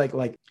about things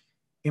like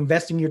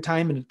investing your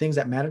time in the things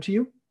that matter to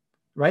you,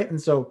 right?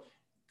 And so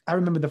I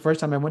remember the first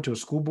time I went to a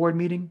school board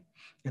meeting,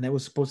 and it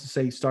was supposed to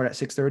say start at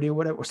 6:30 or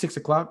whatever, or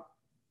 6:00.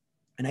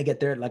 And I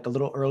get there like a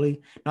little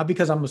early, not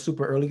because I'm a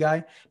super early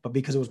guy, but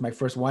because it was my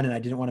first one and I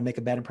didn't want to make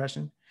a bad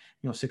impression.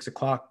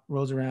 6:00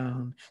 rolls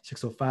around,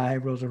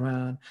 6:05 rolls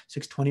around,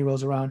 6:20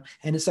 rolls around.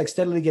 And it's like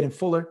steadily getting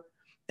fuller.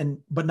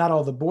 But not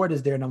all the board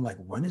is there. And I'm like,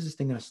 when is this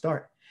thing going to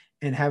start?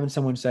 And having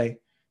someone say,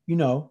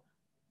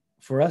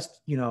 for us,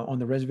 on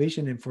the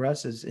reservation and for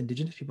us as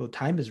Indigenous people,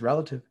 time is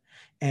relative.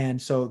 And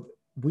so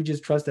we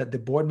just trust that the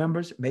board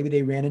members, maybe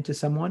they ran into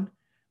someone,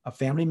 a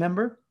family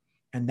member,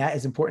 and that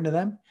is important to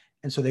them.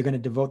 And so they're going to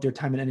devote their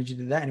time and energy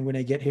to that. And when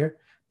they get here,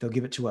 they'll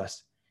give it to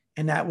us.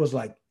 And that was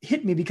like,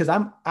 hit me because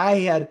I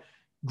had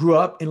grew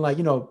up in like,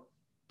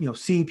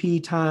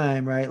 CP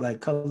time, right?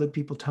 Like colored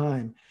people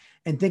time,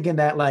 and thinking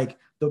that like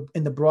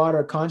in the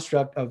broader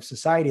construct of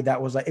society,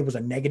 that was like, it was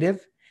a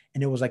negative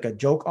and it was like a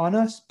joke on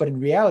us. But in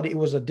reality, it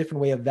was a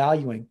different way of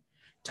valuing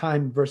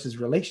time versus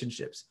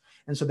relationships.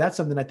 And so that's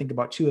something I think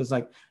about too, is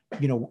like,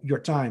 your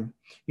time,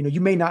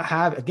 you may not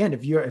have, again,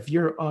 if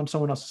you're on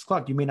someone else's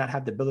clock, you may not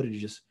have the ability to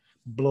just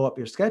blow up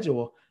your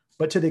schedule,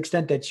 but to the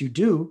extent that you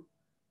do,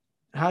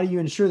 how do you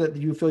ensure that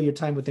you fill your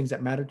time with things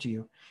that matter to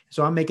you?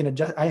 So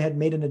I had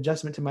made an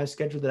adjustment to my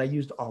schedule that I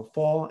used all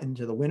fall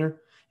into the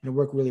winter, and it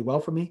worked really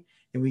well for me.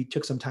 And we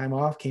took some time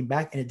off, came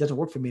back, and it doesn't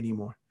work for me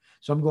anymore.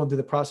 So I'm going through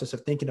the process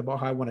of thinking about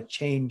how I want to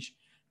change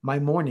my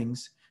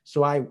mornings.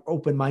 So I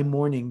open my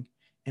morning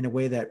in a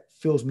way that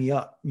fills me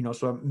up,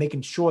 so I'm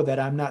making sure that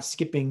I'm not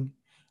skipping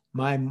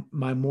my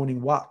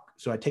morning walk.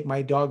 So I take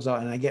my dogs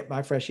out and I get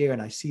my fresh air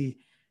and I see,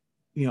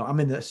 I'm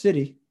in the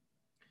city,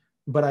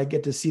 but I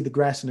get to see the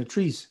grass and the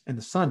trees and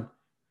the sun,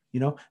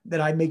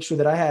 then I make sure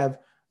that I have,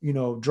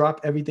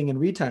 drop everything in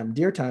read time,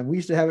 deer time. We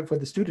used to have it for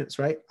the students,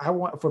 right? I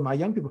want for my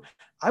young people,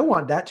 I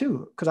want that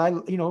too. Cause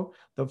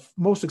the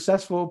most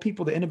successful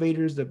people, the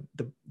innovators, the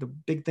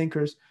big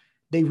thinkers,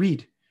 they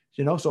read,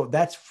 so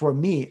that's for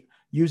me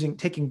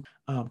taking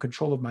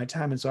control of my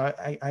time. And so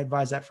I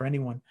advise that for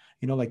anyone,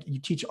 like you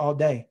teach all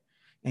day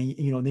and,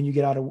 then you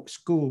get out of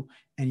school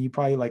and you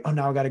probably like, oh,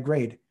 now I got a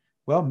grade.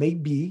 Well,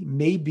 maybe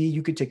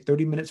you could take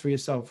 30 minutes for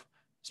yourself,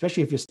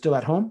 especially if you're still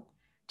at home.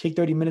 Take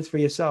 30 minutes for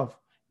yourself,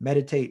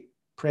 meditate,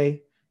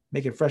 pray,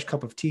 make a fresh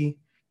cup of tea,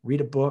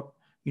 read a book,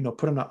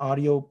 put on an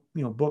audio,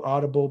 book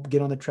Audible,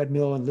 get on the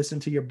treadmill and listen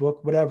to your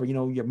book, whatever,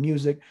 your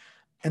music,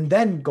 and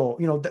then go,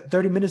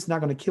 30 minutes is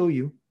not going to kill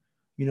you,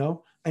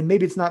 and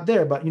maybe it's not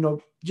there, but,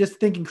 just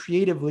thinking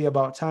creatively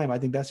about time. I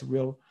think that's a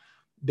real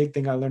big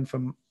thing I learned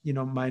from,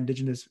 my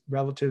Indigenous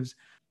relatives.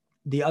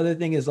 The other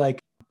thing is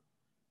like,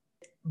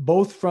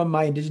 both from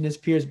my Indigenous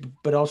peers,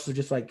 but also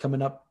just like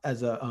coming up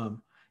as a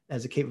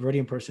Cape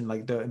Verdean person,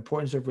 like the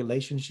importance of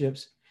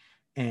relationships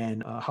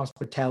and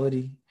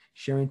hospitality,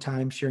 sharing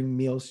time, sharing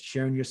meals,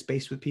 sharing your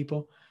space with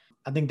people.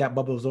 I think that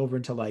bubbles over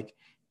into like,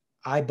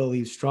 I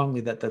believe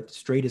strongly that the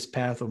straightest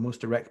path or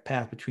most direct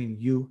path between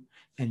you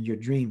and your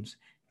dreams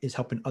is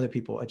helping other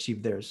people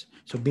achieve theirs.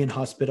 So being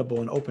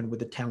hospitable and open with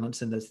the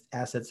talents and the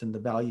assets and the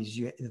values,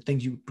 the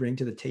things you bring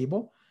to the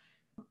table.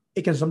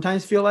 It can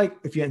sometimes feel like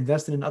if you're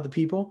investing in other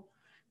people,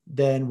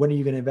 then when are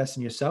you going to invest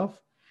in yourself?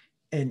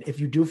 And if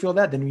you do feel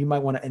that, then you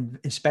might want to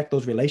inspect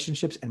those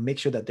relationships and make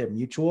sure that they're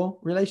mutual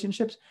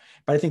relationships.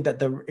 But I think that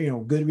the,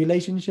 good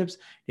relationships,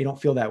 they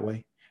don't feel that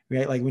way,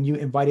 right? Like when you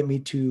invited me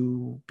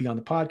to be on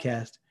the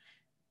podcast,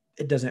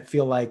 it doesn't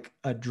feel like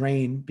a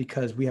drain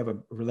because we have a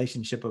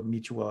relationship of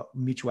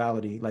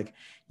mutuality. Like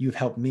you've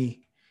helped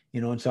me,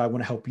 and so I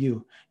want to help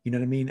you. You know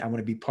what I mean? I want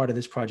to be part of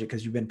this project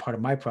because you've been part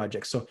of my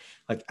project. So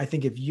like, I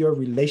think if your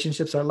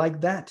relationships are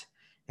like that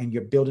and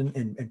you're building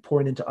and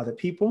pouring into other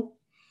people,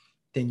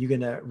 then you're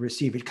going to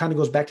receive. It kind of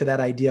goes back to that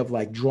idea of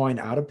like drawing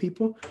out of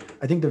people.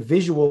 I think the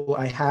visual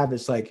I have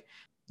is like,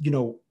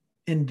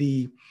 in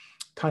the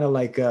kind of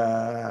like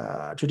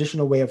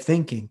traditional way of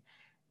thinking,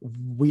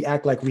 we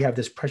act like we have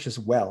this precious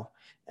well,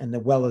 and the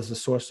well is the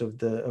source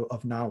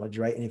of knowledge,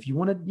 right? And if you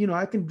want to,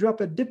 I can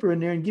drop a dipper in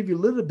there and give you a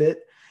little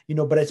bit,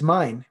 but it's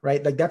mine,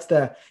 right? Like that's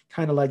the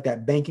kind of like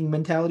that banking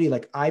mentality.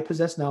 Like I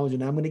possess knowledge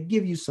and I'm going to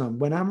give you some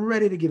when I'm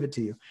ready to give it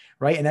to you,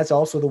 right? And that's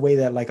also the way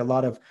that like a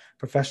lot of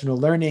professional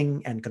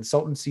learning and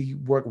consultancy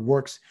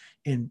works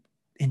in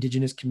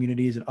indigenous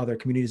communities and other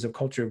communities of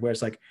culture, where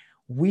it's like,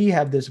 we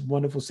have this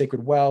wonderful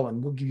sacred well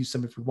and we'll give you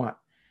some if we want.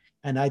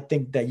 And I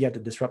think that you have to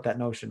disrupt that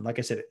notion. Like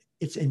I said,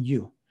 it's in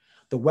you.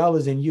 The well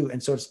is in you.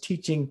 And so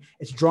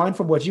it's drawing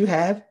from what you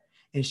have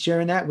and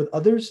sharing that with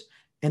others.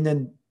 And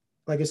then,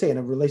 like I say, in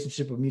a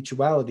relationship of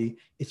mutuality,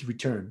 it's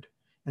returned.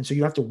 And so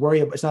you don't have to worry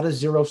about, it's not a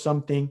zero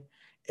something.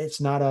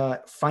 It's not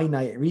a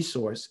finite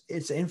resource.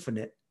 It's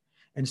infinite.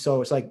 And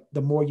so it's like,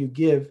 the more you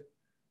give,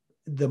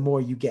 the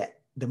more you get,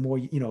 the more,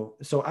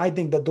 so I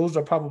think that those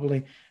are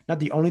probably not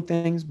the only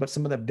things, but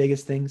some of the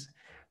biggest things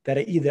that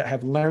I either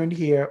have learned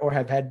here or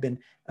have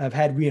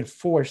had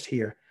reinforced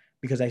here,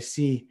 because I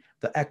see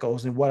the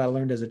echoes in what I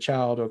learned as a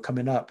child or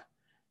coming up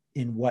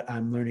in what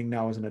I'm learning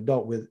now as an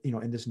adult with,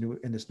 in this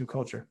new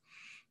culture,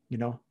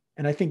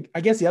 And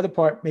I guess the other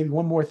part, maybe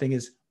one more thing,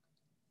 is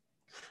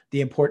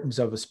the importance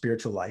of a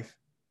spiritual life.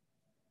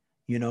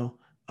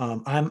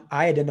 I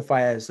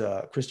identify as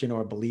a Christian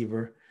or a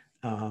believer.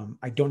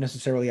 I don't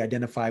necessarily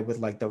identify with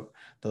like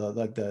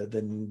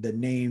the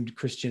named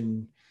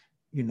Christian,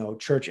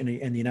 church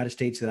in the United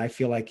States that I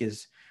feel like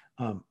is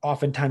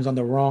oftentimes on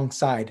the wrong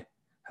side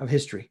of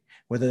history,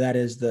 whether that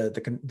is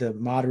the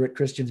moderate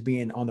Christians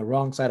being on the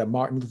wrong side of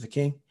Martin Luther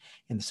King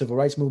and the civil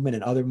rights movement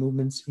and other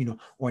movements,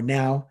 or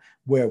now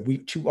where we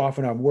too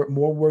often are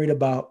more worried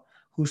about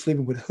who's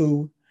sleeping with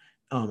who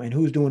and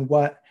who's doing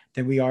what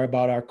than we are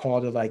about our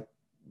call to like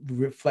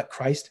reflect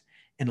Christ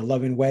in a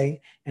loving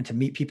way and to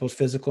meet people's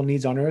physical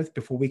needs on earth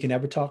before we can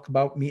ever talk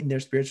about meeting their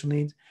spiritual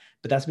needs.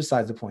 But that's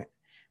besides the point.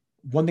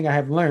 One thing I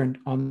have learned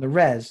on the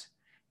res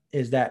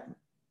is that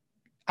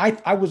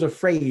I was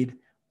afraid,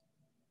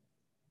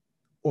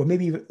 or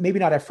maybe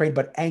not afraid,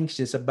 but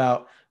anxious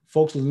about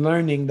folks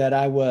learning that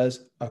I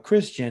was a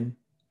Christian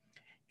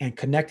and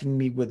connecting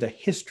me with the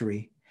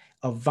history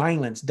of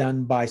violence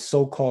done by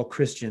so-called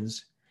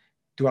Christians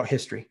throughout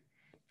history.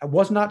 I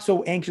was not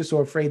so anxious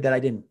or afraid that I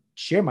didn't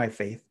share my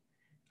faith.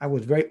 I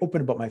was very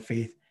open about my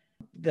faith.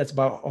 That's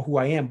about who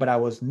I am. But I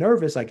was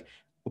nervous, like,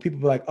 well, people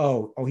were like,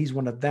 oh, he's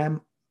one of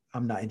them.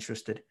 I'm not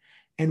interested.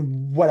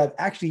 And what I've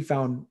actually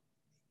found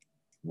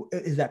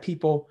is that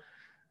people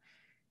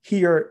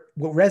here,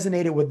 what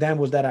resonated with them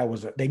was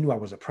that they knew I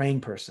was a praying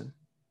person,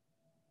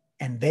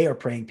 and they are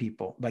praying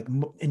people, like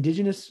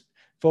indigenous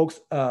folks,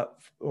 let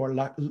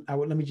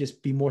me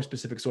just be more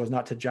specific so as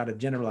not to try to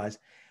generalize.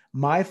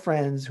 My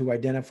friends who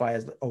identify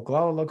as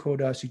Oglala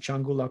Lakota,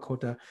 Sicangu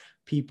Lakota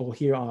people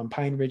here on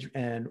Pine Ridge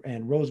and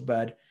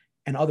Rosebud,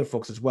 and other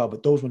folks as well,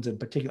 but those ones in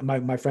particular,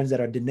 my friends that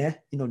are Diné,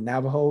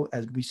 Navajo,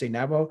 as we say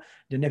Navajo,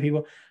 Diné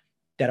people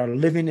that are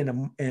living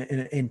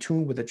in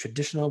tune with a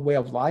traditional way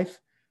of life.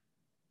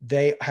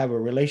 They have a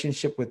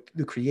relationship with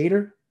the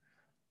Creator.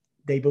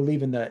 They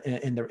believe in the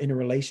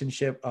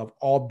interrelationship of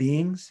all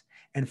beings.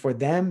 And for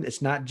them,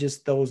 it's not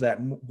just those that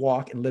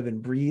walk and live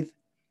and breathe,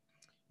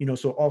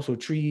 so also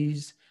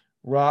trees,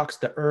 rocks,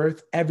 the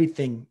earth,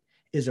 everything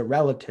is a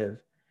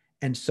relative.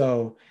 And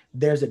so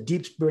there's a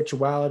deep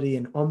spirituality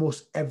in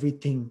almost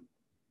everything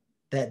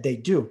that they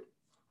do.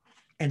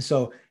 And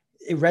so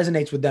it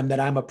resonates with them that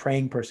I'm a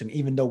praying person,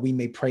 even though we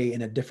may pray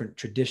in a different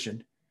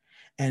tradition.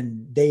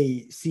 And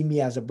they see me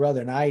as a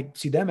brother and I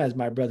see them as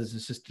my brothers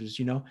and sisters,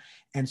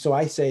 And so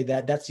I say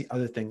that that's the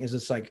other thing, is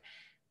it's like,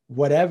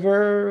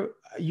 whatever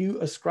you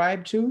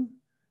ascribe to,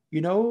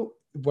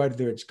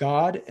 whether it's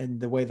God and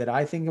the way that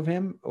I think of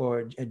him,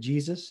 or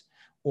Jesus,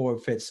 or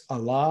if it's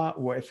Allah,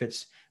 or if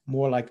it's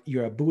more like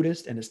you're a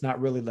Buddhist and it's not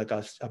really like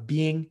a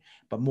being,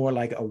 but more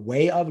like a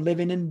way of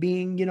living and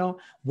being,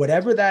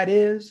 whatever that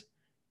is,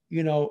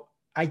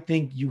 I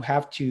think you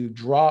have to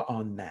draw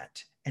on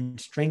that and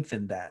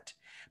strengthen that.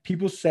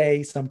 People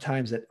say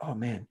sometimes that, oh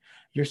man,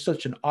 you're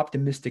such an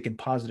optimistic and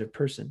positive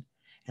person.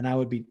 And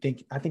I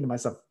think to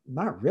myself,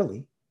 not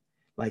really.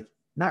 Like,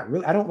 not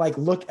really. I don't like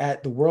look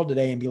at the world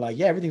today and be like,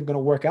 yeah, everything's going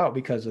to work out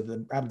because of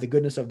out of the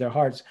goodness of their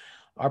hearts.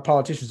 Our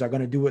politicians are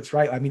going to do what's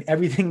right. I mean,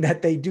 everything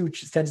that they do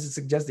tends to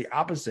suggest the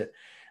opposite.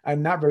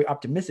 I'm not very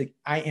optimistic.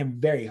 I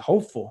am very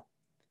hopeful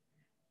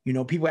You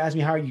know, people ask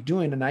me, how are you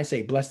doing? And I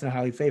say, blessed and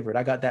highly favored.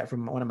 I got that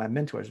from one of my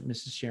mentors,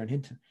 Mrs. Sharon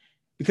Hinton,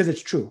 because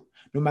it's true.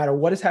 No matter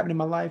what has happened in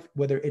my life,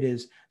 whether it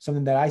is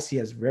something that I see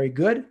as very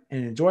good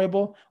and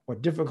enjoyable or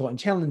difficult and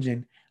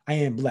challenging, I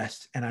am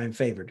blessed and I am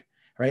favored,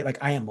 right? Like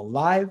I am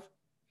alive.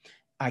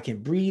 I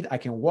can breathe, I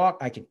can walk,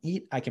 I can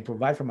eat, I can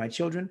provide for my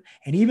children.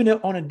 And even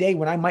on a day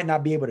when I might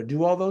not be able to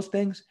do all those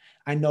things,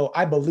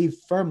 I believe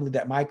firmly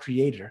that my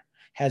creator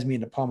has me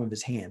in the palm of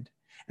his hand.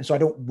 And so I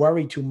don't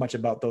worry too much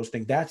about those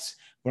things. That's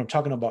what I'm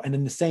talking about. And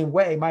in the same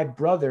way, my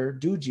brother,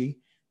 Doogie,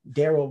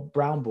 Daryl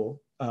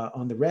Brownbull,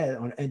 on the Red,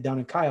 and down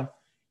in Kyle,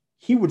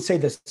 he would say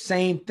the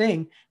same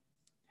thing.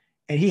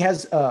 And he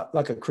has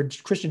like a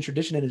Christian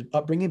tradition in his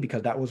upbringing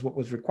because that was what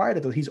was required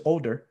of him. He's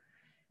older,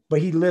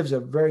 but he lives a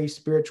very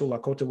spiritual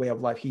Lakota way of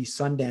life. He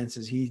sun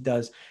dances, he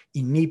does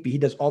inipi, he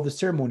does all the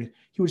ceremonies.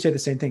 He would say the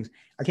same things.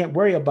 I can't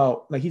worry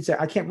about, like he'd say,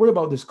 I can't worry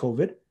about this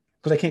COVID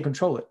because I can't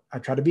control it. I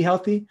try to be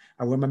healthy.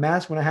 I wear my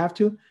mask when I have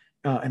to,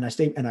 and I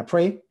stay and I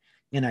pray,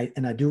 and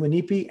I do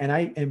inipi, and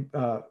I am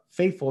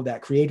faithful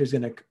that Creator is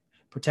going to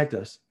protect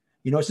us.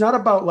 You know, it's not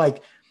about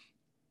like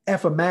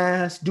F a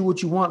mask, do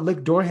what you want,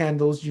 lick door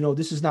handles. You know,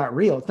 this is not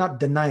real. It's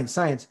not denying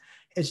science.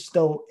 It's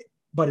still,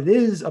 but it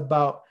is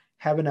about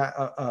having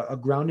a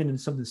grounding in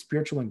something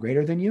spiritual and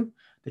greater than you,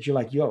 that you're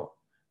like, yo,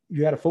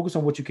 you got to focus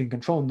on what you can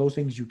control, and those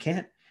things you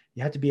can't,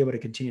 you have to be able to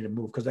continue to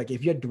move. Because like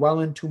if you're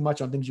dwelling too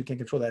much on things you can't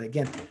control, that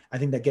again, I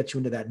think that gets you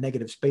into that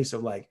negative space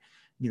of like,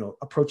 you know,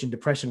 approaching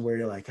depression where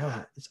you're like,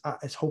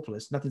 it's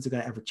hopeless. Nothing's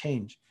going to ever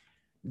change.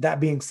 That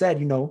being said,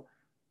 you know,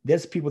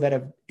 there's people that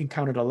have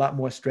encountered a lot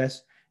more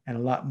stress and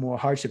a lot more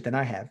hardship than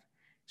I have.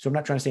 So I'm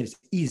not trying to say it's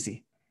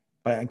easy,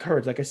 but I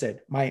encourage, like I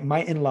said,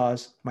 my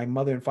in-laws, my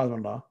mother and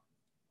father-in-law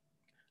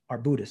are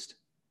Buddhist.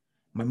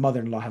 My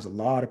mother-in-law has a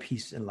lot of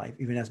peace in life,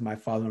 even as my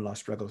father-in-law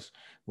struggles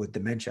with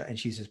dementia, and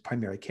she's his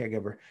primary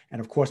caregiver.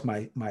 And of course,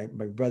 my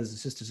brothers and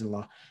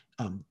sisters-in-law,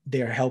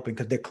 they're helping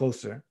because they're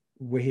closer.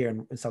 We're here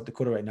in South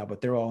Dakota right now,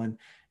 but they're all in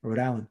Rhode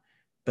Island.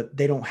 But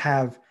they don't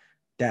have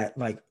that,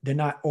 like, they're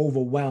not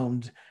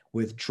overwhelmed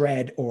with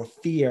dread or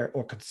fear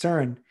or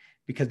concern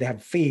because they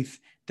have faith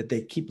that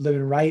they keep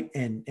living right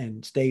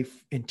and stay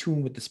in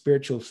tune with the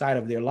spiritual side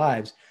of their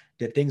lives,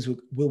 that things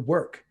will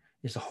work.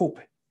 There's a hope.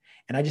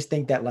 And I just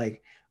think that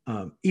like,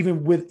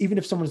 even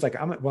if someone's like,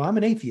 I'm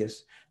an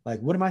atheist, like,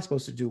 what am I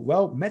supposed to do?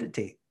 Well,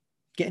 meditate,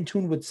 get in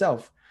tune with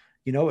self.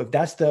 You know, if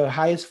that's the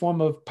highest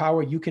form of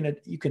power you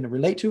can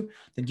relate to,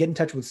 then get in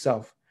touch with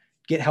self,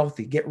 get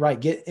healthy, get right,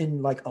 get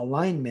in like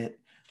alignment,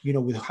 you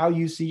know, with how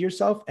you see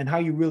yourself and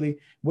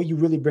what you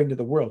really bring to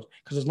the world.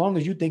 Because as long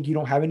as you think you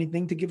don't have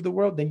anything to give the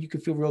world, then you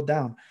can feel real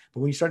down. But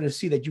when you start to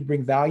see that you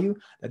bring value,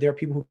 that there are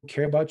people who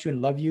care about you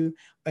and love you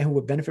and who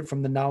would benefit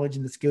from the knowledge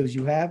and the skills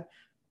you have,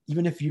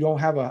 even if you don't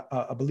have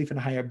a belief in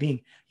a higher being,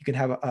 you can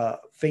have a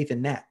faith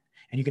in that.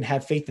 And you can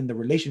have faith in the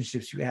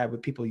relationships you have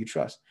with people you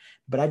trust.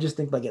 But I just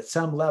think like at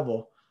some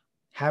level,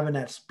 having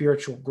that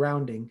spiritual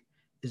grounding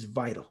is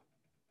vital.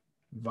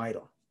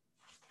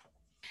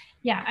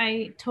 Yeah,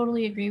 I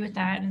totally agree with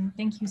that. And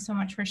thank you so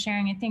much for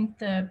sharing. I think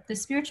the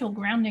spiritual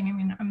grounding, I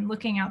mean, I'm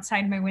looking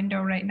outside my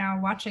window right now,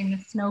 watching the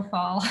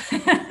snowfall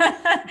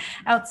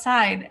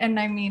outside. And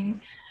I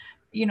mean,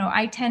 you know,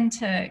 I tend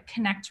to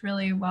connect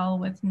really well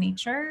with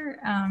nature.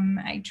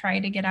 I try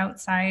to get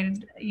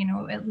outside, you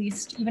know, at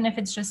least, even if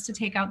it's just to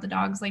take out the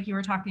dogs, like you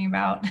were talking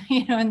about,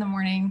 you know, in the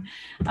morning.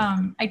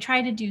 I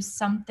try to do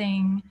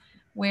something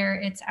where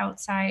it's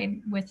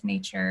outside with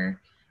nature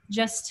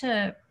just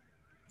to,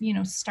 you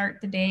know,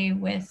 start the day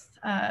with,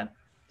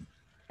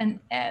 and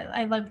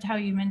I loved how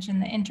you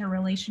mentioned the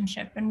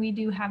interrelationship, and we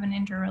do have an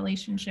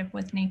interrelationship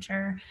with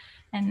nature.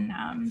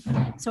 And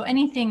so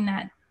anything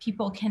that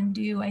people can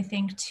do, I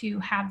think, to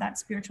have that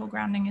spiritual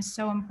grounding is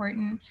so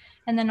important.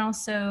 And then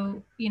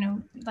also, you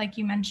know, like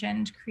you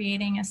mentioned,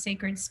 creating a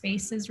sacred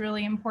space is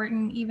really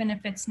important, even if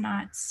it's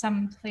not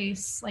some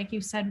place, like you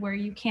said, where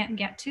you can't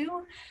get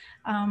to,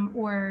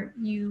 or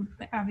you,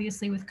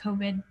 obviously with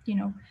COVID, you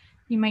know,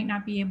 you might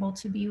not be able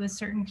to be with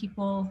certain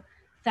people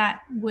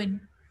that would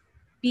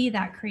be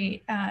that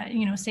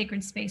you know,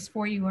 sacred space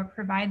for you, or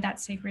provide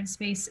that sacred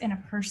space in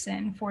a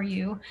person for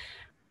you.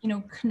 You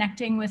know,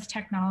 connecting with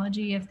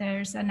technology, if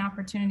there's an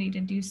opportunity to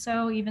do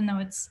so, even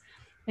though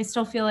I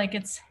still feel like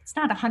it's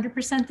not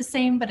 100% the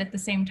same, but at the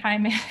same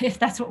time, if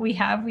that's what we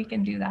have, we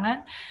can do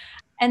that.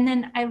 And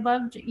then I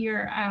loved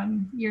your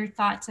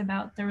thoughts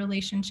about the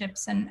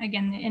relationships, and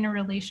again, the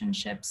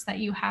interrelationships that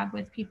you have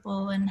with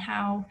people, and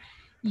how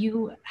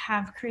you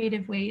have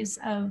creative ways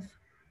of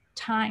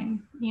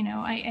time. You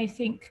know, I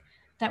think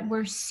that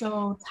we're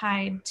so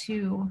tied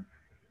to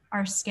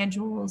our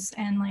schedules,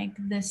 and like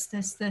this,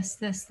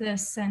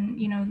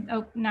 and, you know,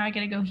 oh, now I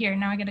got to go here,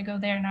 now I got to go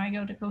there, now I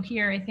got to go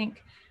here. I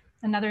think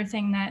another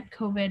thing that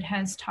COVID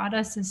has taught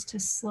us is to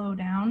slow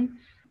down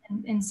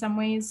in some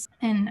ways.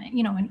 And,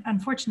 you know, and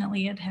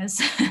unfortunately it has,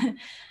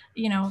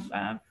 you know,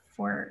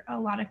 for a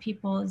lot of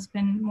people has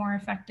been more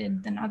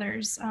affected than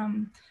others,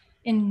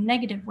 in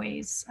negative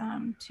ways,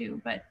 too.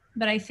 But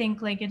I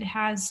think like it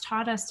has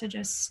taught us to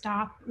just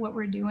stop what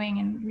we're doing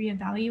and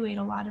reevaluate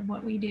a lot of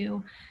what we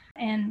do.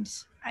 And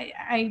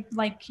I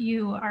like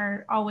you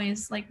are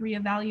always like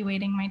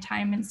reevaluating my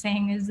time and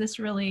saying, is this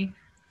really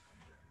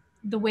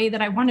the way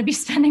that I want to be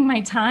spending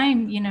my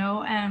time, you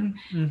know? And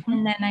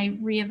then I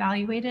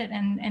reevaluate it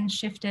and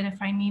shift it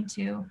if I need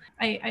to.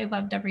 I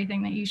loved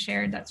everything that you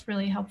shared. That's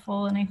really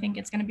helpful. And I think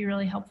it's going to be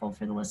really helpful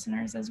for the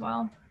listeners as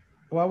well.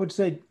 Well, I would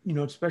say,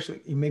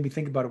 especially you made me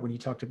think about it when you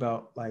talked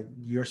about like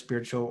your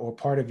spiritual or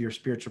part of your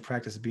spiritual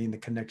practice being the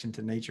connection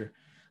to nature.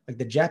 Like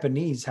the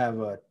Japanese have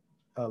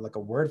like a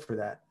word for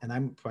that, and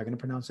I'm probably going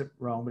to pronounce it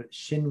wrong, but it's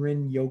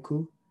Shinrin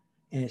Yoku,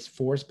 and it's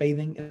forest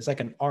bathing. It's like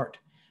an art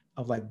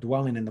of like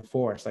dwelling in the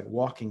forest, like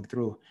walking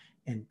through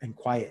and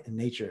quiet in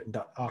nature,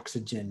 the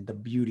oxygen, the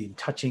beauty, and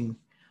touching.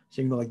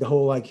 So, like the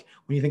whole, like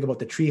when you think about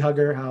the tree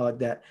hugger, how like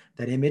that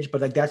image,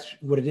 but like that's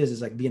what it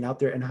is like being out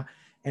there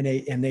and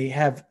they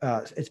have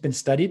it's been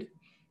studied,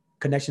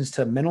 connections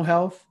to mental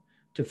health,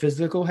 to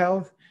physical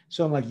health.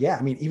 So I'm like, yeah,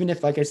 I mean, even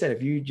if, like I said,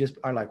 if you just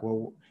are like,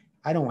 well,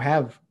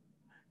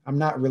 I'm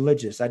not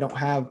religious, I don't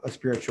have a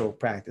spiritual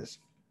practice,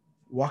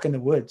 walk in the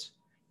woods,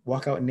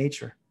 walk out in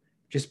nature,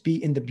 just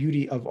be in the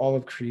beauty of all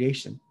of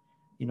creation.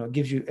 It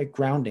gives you a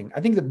grounding.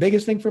 I think the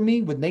biggest thing for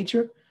me with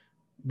nature,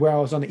 where I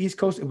was on the East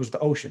Coast, it was the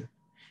ocean.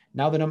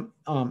 Now that I'm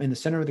in the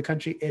center of the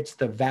country, it's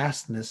the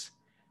vastness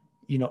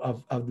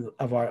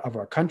of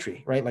our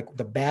country, right? Like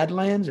the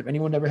Badlands. If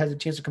anyone ever has a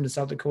chance to come to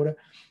South Dakota,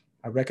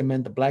 I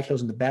recommend the Black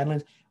Hills and the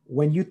Badlands.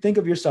 When you think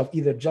of yourself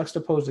either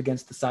juxtaposed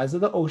against the size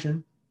of the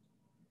ocean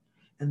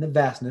and the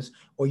vastness,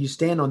 or you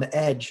stand on the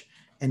edge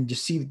and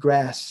just see the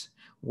grass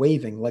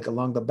waving like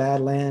along the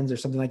Badlands or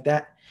something like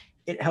that,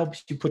 it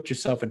helps you put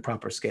yourself in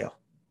proper scale.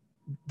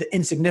 The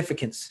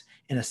insignificance,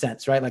 in a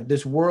sense, right? Like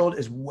this world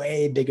is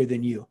way bigger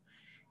than you.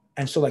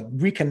 And so like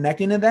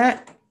reconnecting to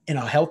that in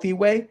a healthy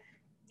way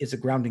is a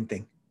grounding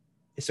thing.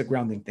 It's a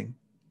grounding thing.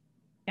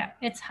 Yeah,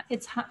 it's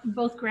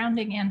both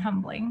grounding and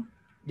humbling.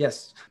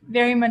 Yes.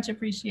 Very much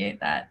appreciate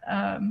that,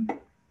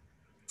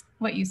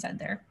 what you said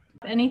there.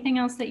 Anything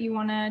else that you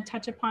want to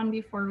touch upon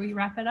before we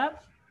wrap it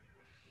up?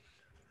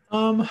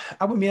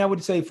 I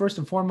would say first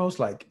and foremost,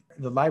 like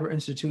the Liber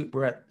Institute,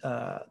 we're at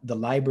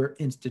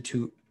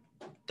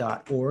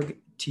theliberinstitute.org,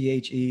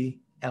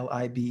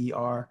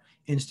 THELIBER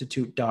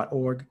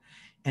institute.org.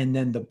 And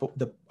then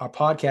our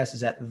podcast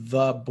is at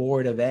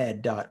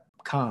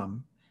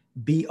theboardofed.com,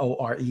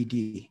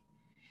 BORED.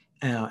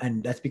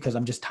 And that's because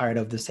I'm just tired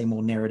of the same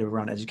old narrative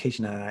around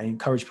education. And I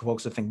encourage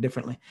folks to think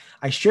differently.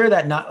 I share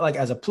that not like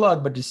as a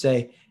plug, but to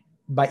say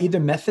by either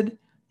method,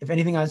 if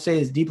anything I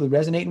say is deeply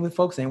resonating with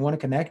folks and they want to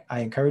connect,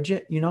 I encourage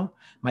it.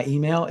 My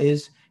email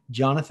is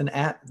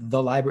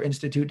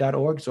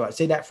jonathan@theliberinstitute.org. So I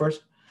say that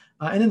first.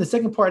 And then the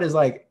second part is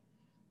like,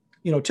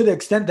 to the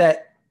extent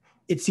that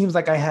it seems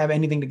like I have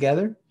anything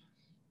together,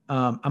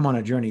 I'm on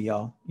a journey,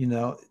 y'all.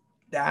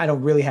 I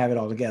don't really have it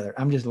all together.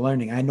 I'm just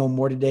learning. I know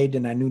more today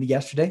than I knew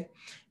yesterday,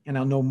 and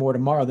I'll know more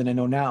tomorrow than I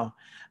know now.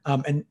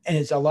 And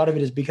it's a lot of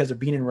it is because of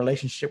being in a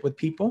relationship with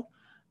people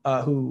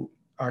who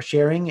are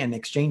sharing and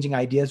exchanging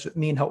ideas with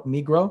me and helping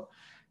me grow.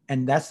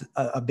 And that's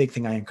a big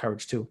thing I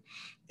encourage too,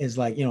 is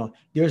like,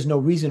 there's no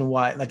reason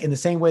why, like in the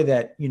same way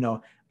that,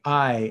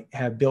 I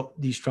have built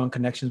these strong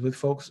connections with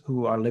folks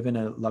who are living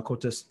a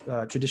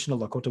Lakota, traditional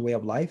Lakota way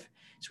of life.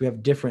 So we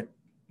have different,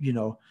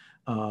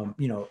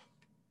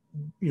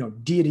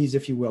 deities,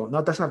 if you will.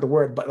 That's not the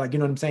word, but like,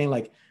 what I'm saying?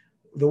 Like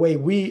the way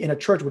we in a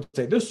church would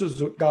say, this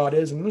is what God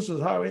is, and this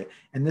is how it,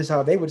 and this is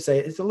how they would say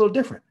it. It's a little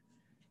different,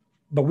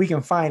 but we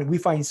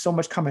find so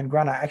much common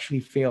ground. I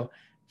actually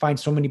find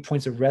so many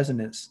points of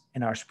resonance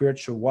in our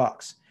spiritual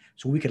walks,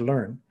 so we could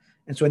learn.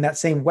 And so in that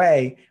same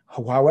way,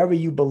 however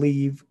you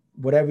believe,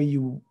 whatever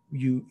you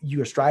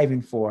are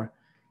striving for,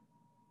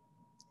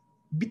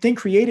 think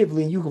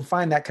creatively, and you can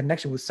find that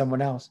connection with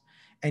someone else.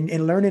 And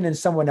in learning in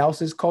someone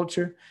else's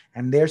culture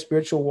and their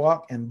spiritual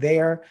walk and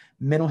their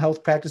mental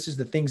health practices,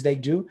 the things they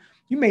do,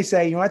 you may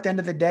say, at the end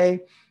of the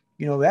day,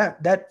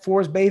 that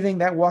forest bathing,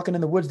 that walking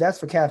in the woods, that's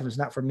for Catherine, it's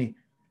not for me.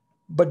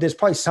 But there's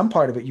probably some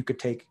part of it you could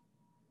take.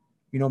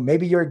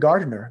 Maybe you're a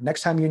gardener.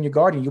 Next time you're in your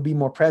garden, you'll be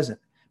more present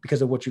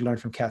because of what you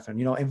learned from Catherine,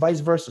 and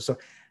vice versa. So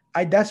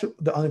that's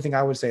the only thing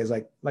I would say is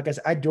like I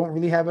said, I don't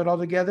really have it all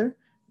together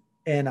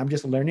and I'm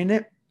just learning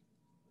it,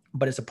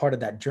 but it's a part of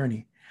that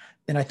journey.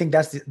 And I think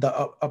that's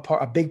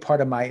a big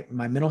part of my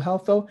mental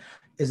health, though,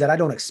 is that I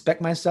don't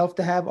expect myself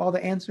to have all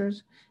the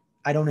answers.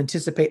 I don't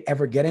anticipate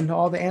ever getting to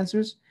all the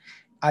answers.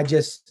 I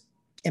just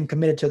am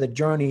committed to the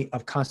journey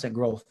of constant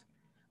growth,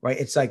 right?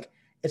 It's like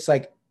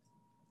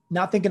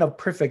not thinking of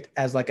perfect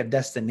as like a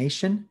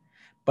destination,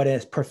 but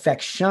as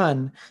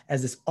perfection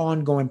as this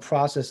ongoing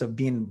process of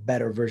being a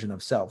better version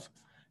of self.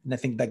 And I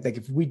think like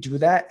if we do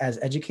that as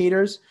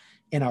educators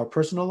in our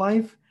personal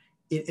life,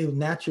 it will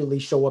naturally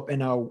show up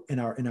in our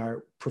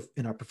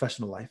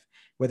professional life,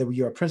 whether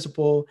you're a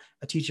principal,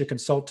 a teacher,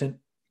 consultant,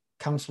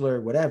 counselor,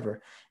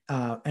 whatever.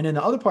 And then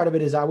the other part of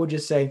it is I would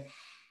just say,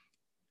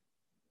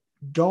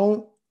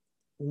 don't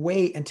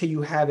wait until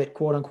you have it,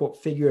 quote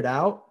unquote, figured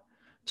out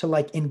to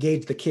like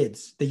engage the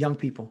kids, the young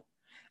people.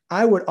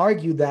 I would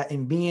argue that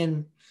in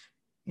being,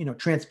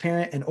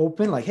 transparent and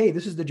open, like, hey,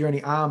 this is the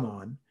journey I'm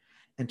on.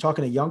 and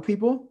talking to young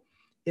people,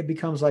 it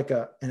becomes like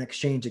an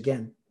exchange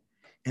again.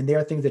 And there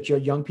are things that your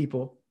young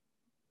people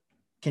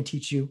can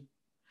teach you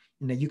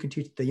and that you can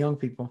teach the young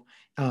people.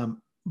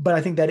 But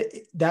I think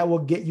that will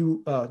get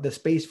you the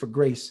space for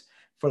grace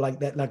for like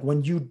that. Like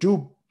when you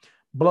do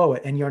blow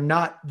it and you're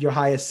not your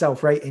highest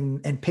self, right?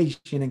 And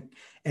patient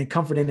and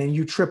comforting, and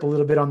you trip a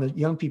little bit on the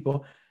young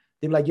people,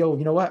 they're like, yo,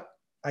 you know what?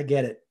 I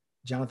get it.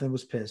 Jonathan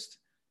was pissed.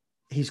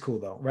 He's cool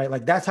though, right?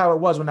 Like that's how it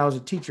was when I was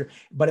a teacher,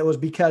 but it was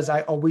because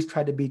I always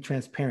tried to be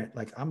transparent.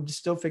 Like I'm just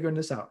still figuring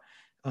this out.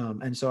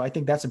 And so I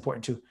think that's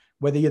important too,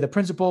 whether you're the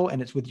principal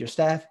and it's with your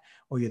staff,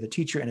 or you're the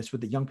teacher and it's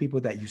with the young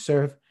people that you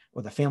serve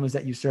or the families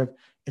that you serve,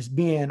 is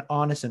being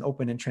honest and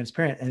open and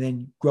transparent, and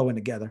then growing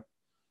together.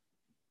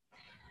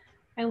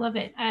 I love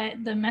it.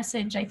 The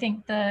message, I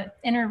think the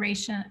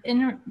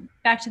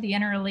back to the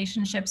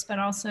interrelationships, but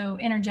also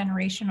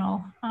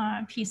intergenerational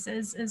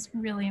pieces is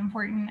really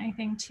important, I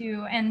think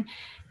too. And,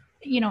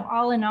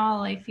 all in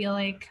all, I feel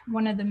like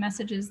one of the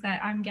messages that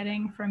I'm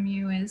getting from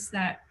you is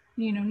that,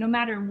 no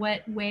matter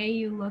what way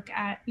you look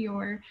at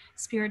your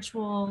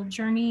spiritual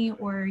journey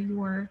or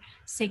your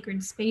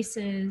sacred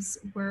spaces,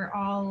 we're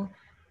all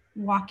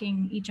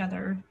walking each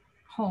other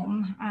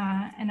home.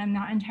 And I'm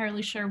not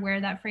entirely sure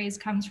where that phrase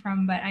comes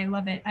from, but I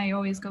love it. I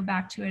always go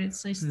back to it.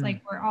 It's just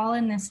like we're all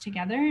in this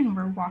together and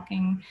we're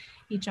walking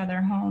each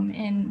other home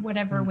in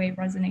whatever way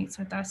resonates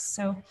with us.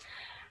 So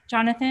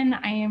Jonathan,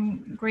 I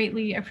am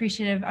greatly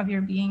appreciative of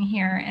your being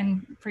here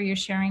and for your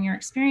sharing your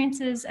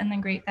experiences and the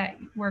great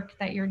work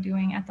that you're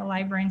doing at the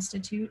Liber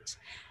Institute.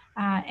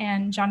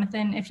 And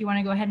Jonathan, if you want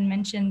to go ahead and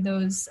mention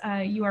those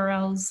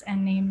URLs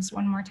and names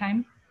one more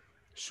time.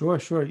 Sure.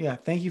 Yeah.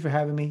 Thank you for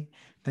having me.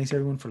 Thanks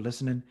everyone for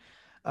listening.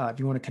 If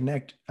you want to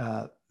connect,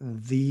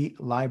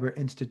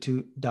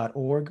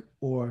 theliberinstitute.org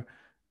or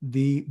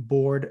the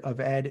Board of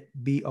Ed,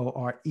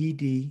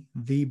 BORED,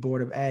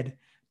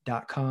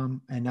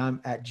 theboardofed.com. And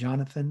I'm at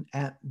Jonathan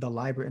at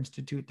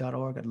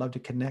theliberinstitute.org. I'd love to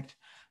connect,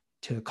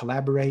 to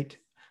collaborate,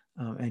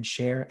 and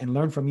share and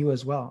learn from you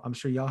as well. I'm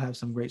sure y'all have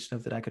some great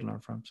stuff that I could learn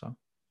from. So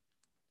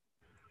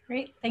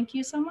great. Thank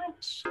you so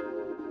much.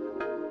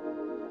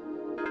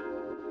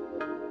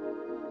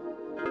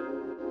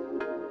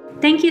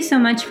 Thank you so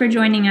much for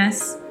joining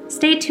us.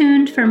 Stay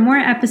tuned for more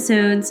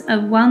episodes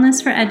of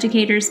Wellness for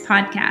Educators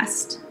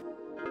podcast.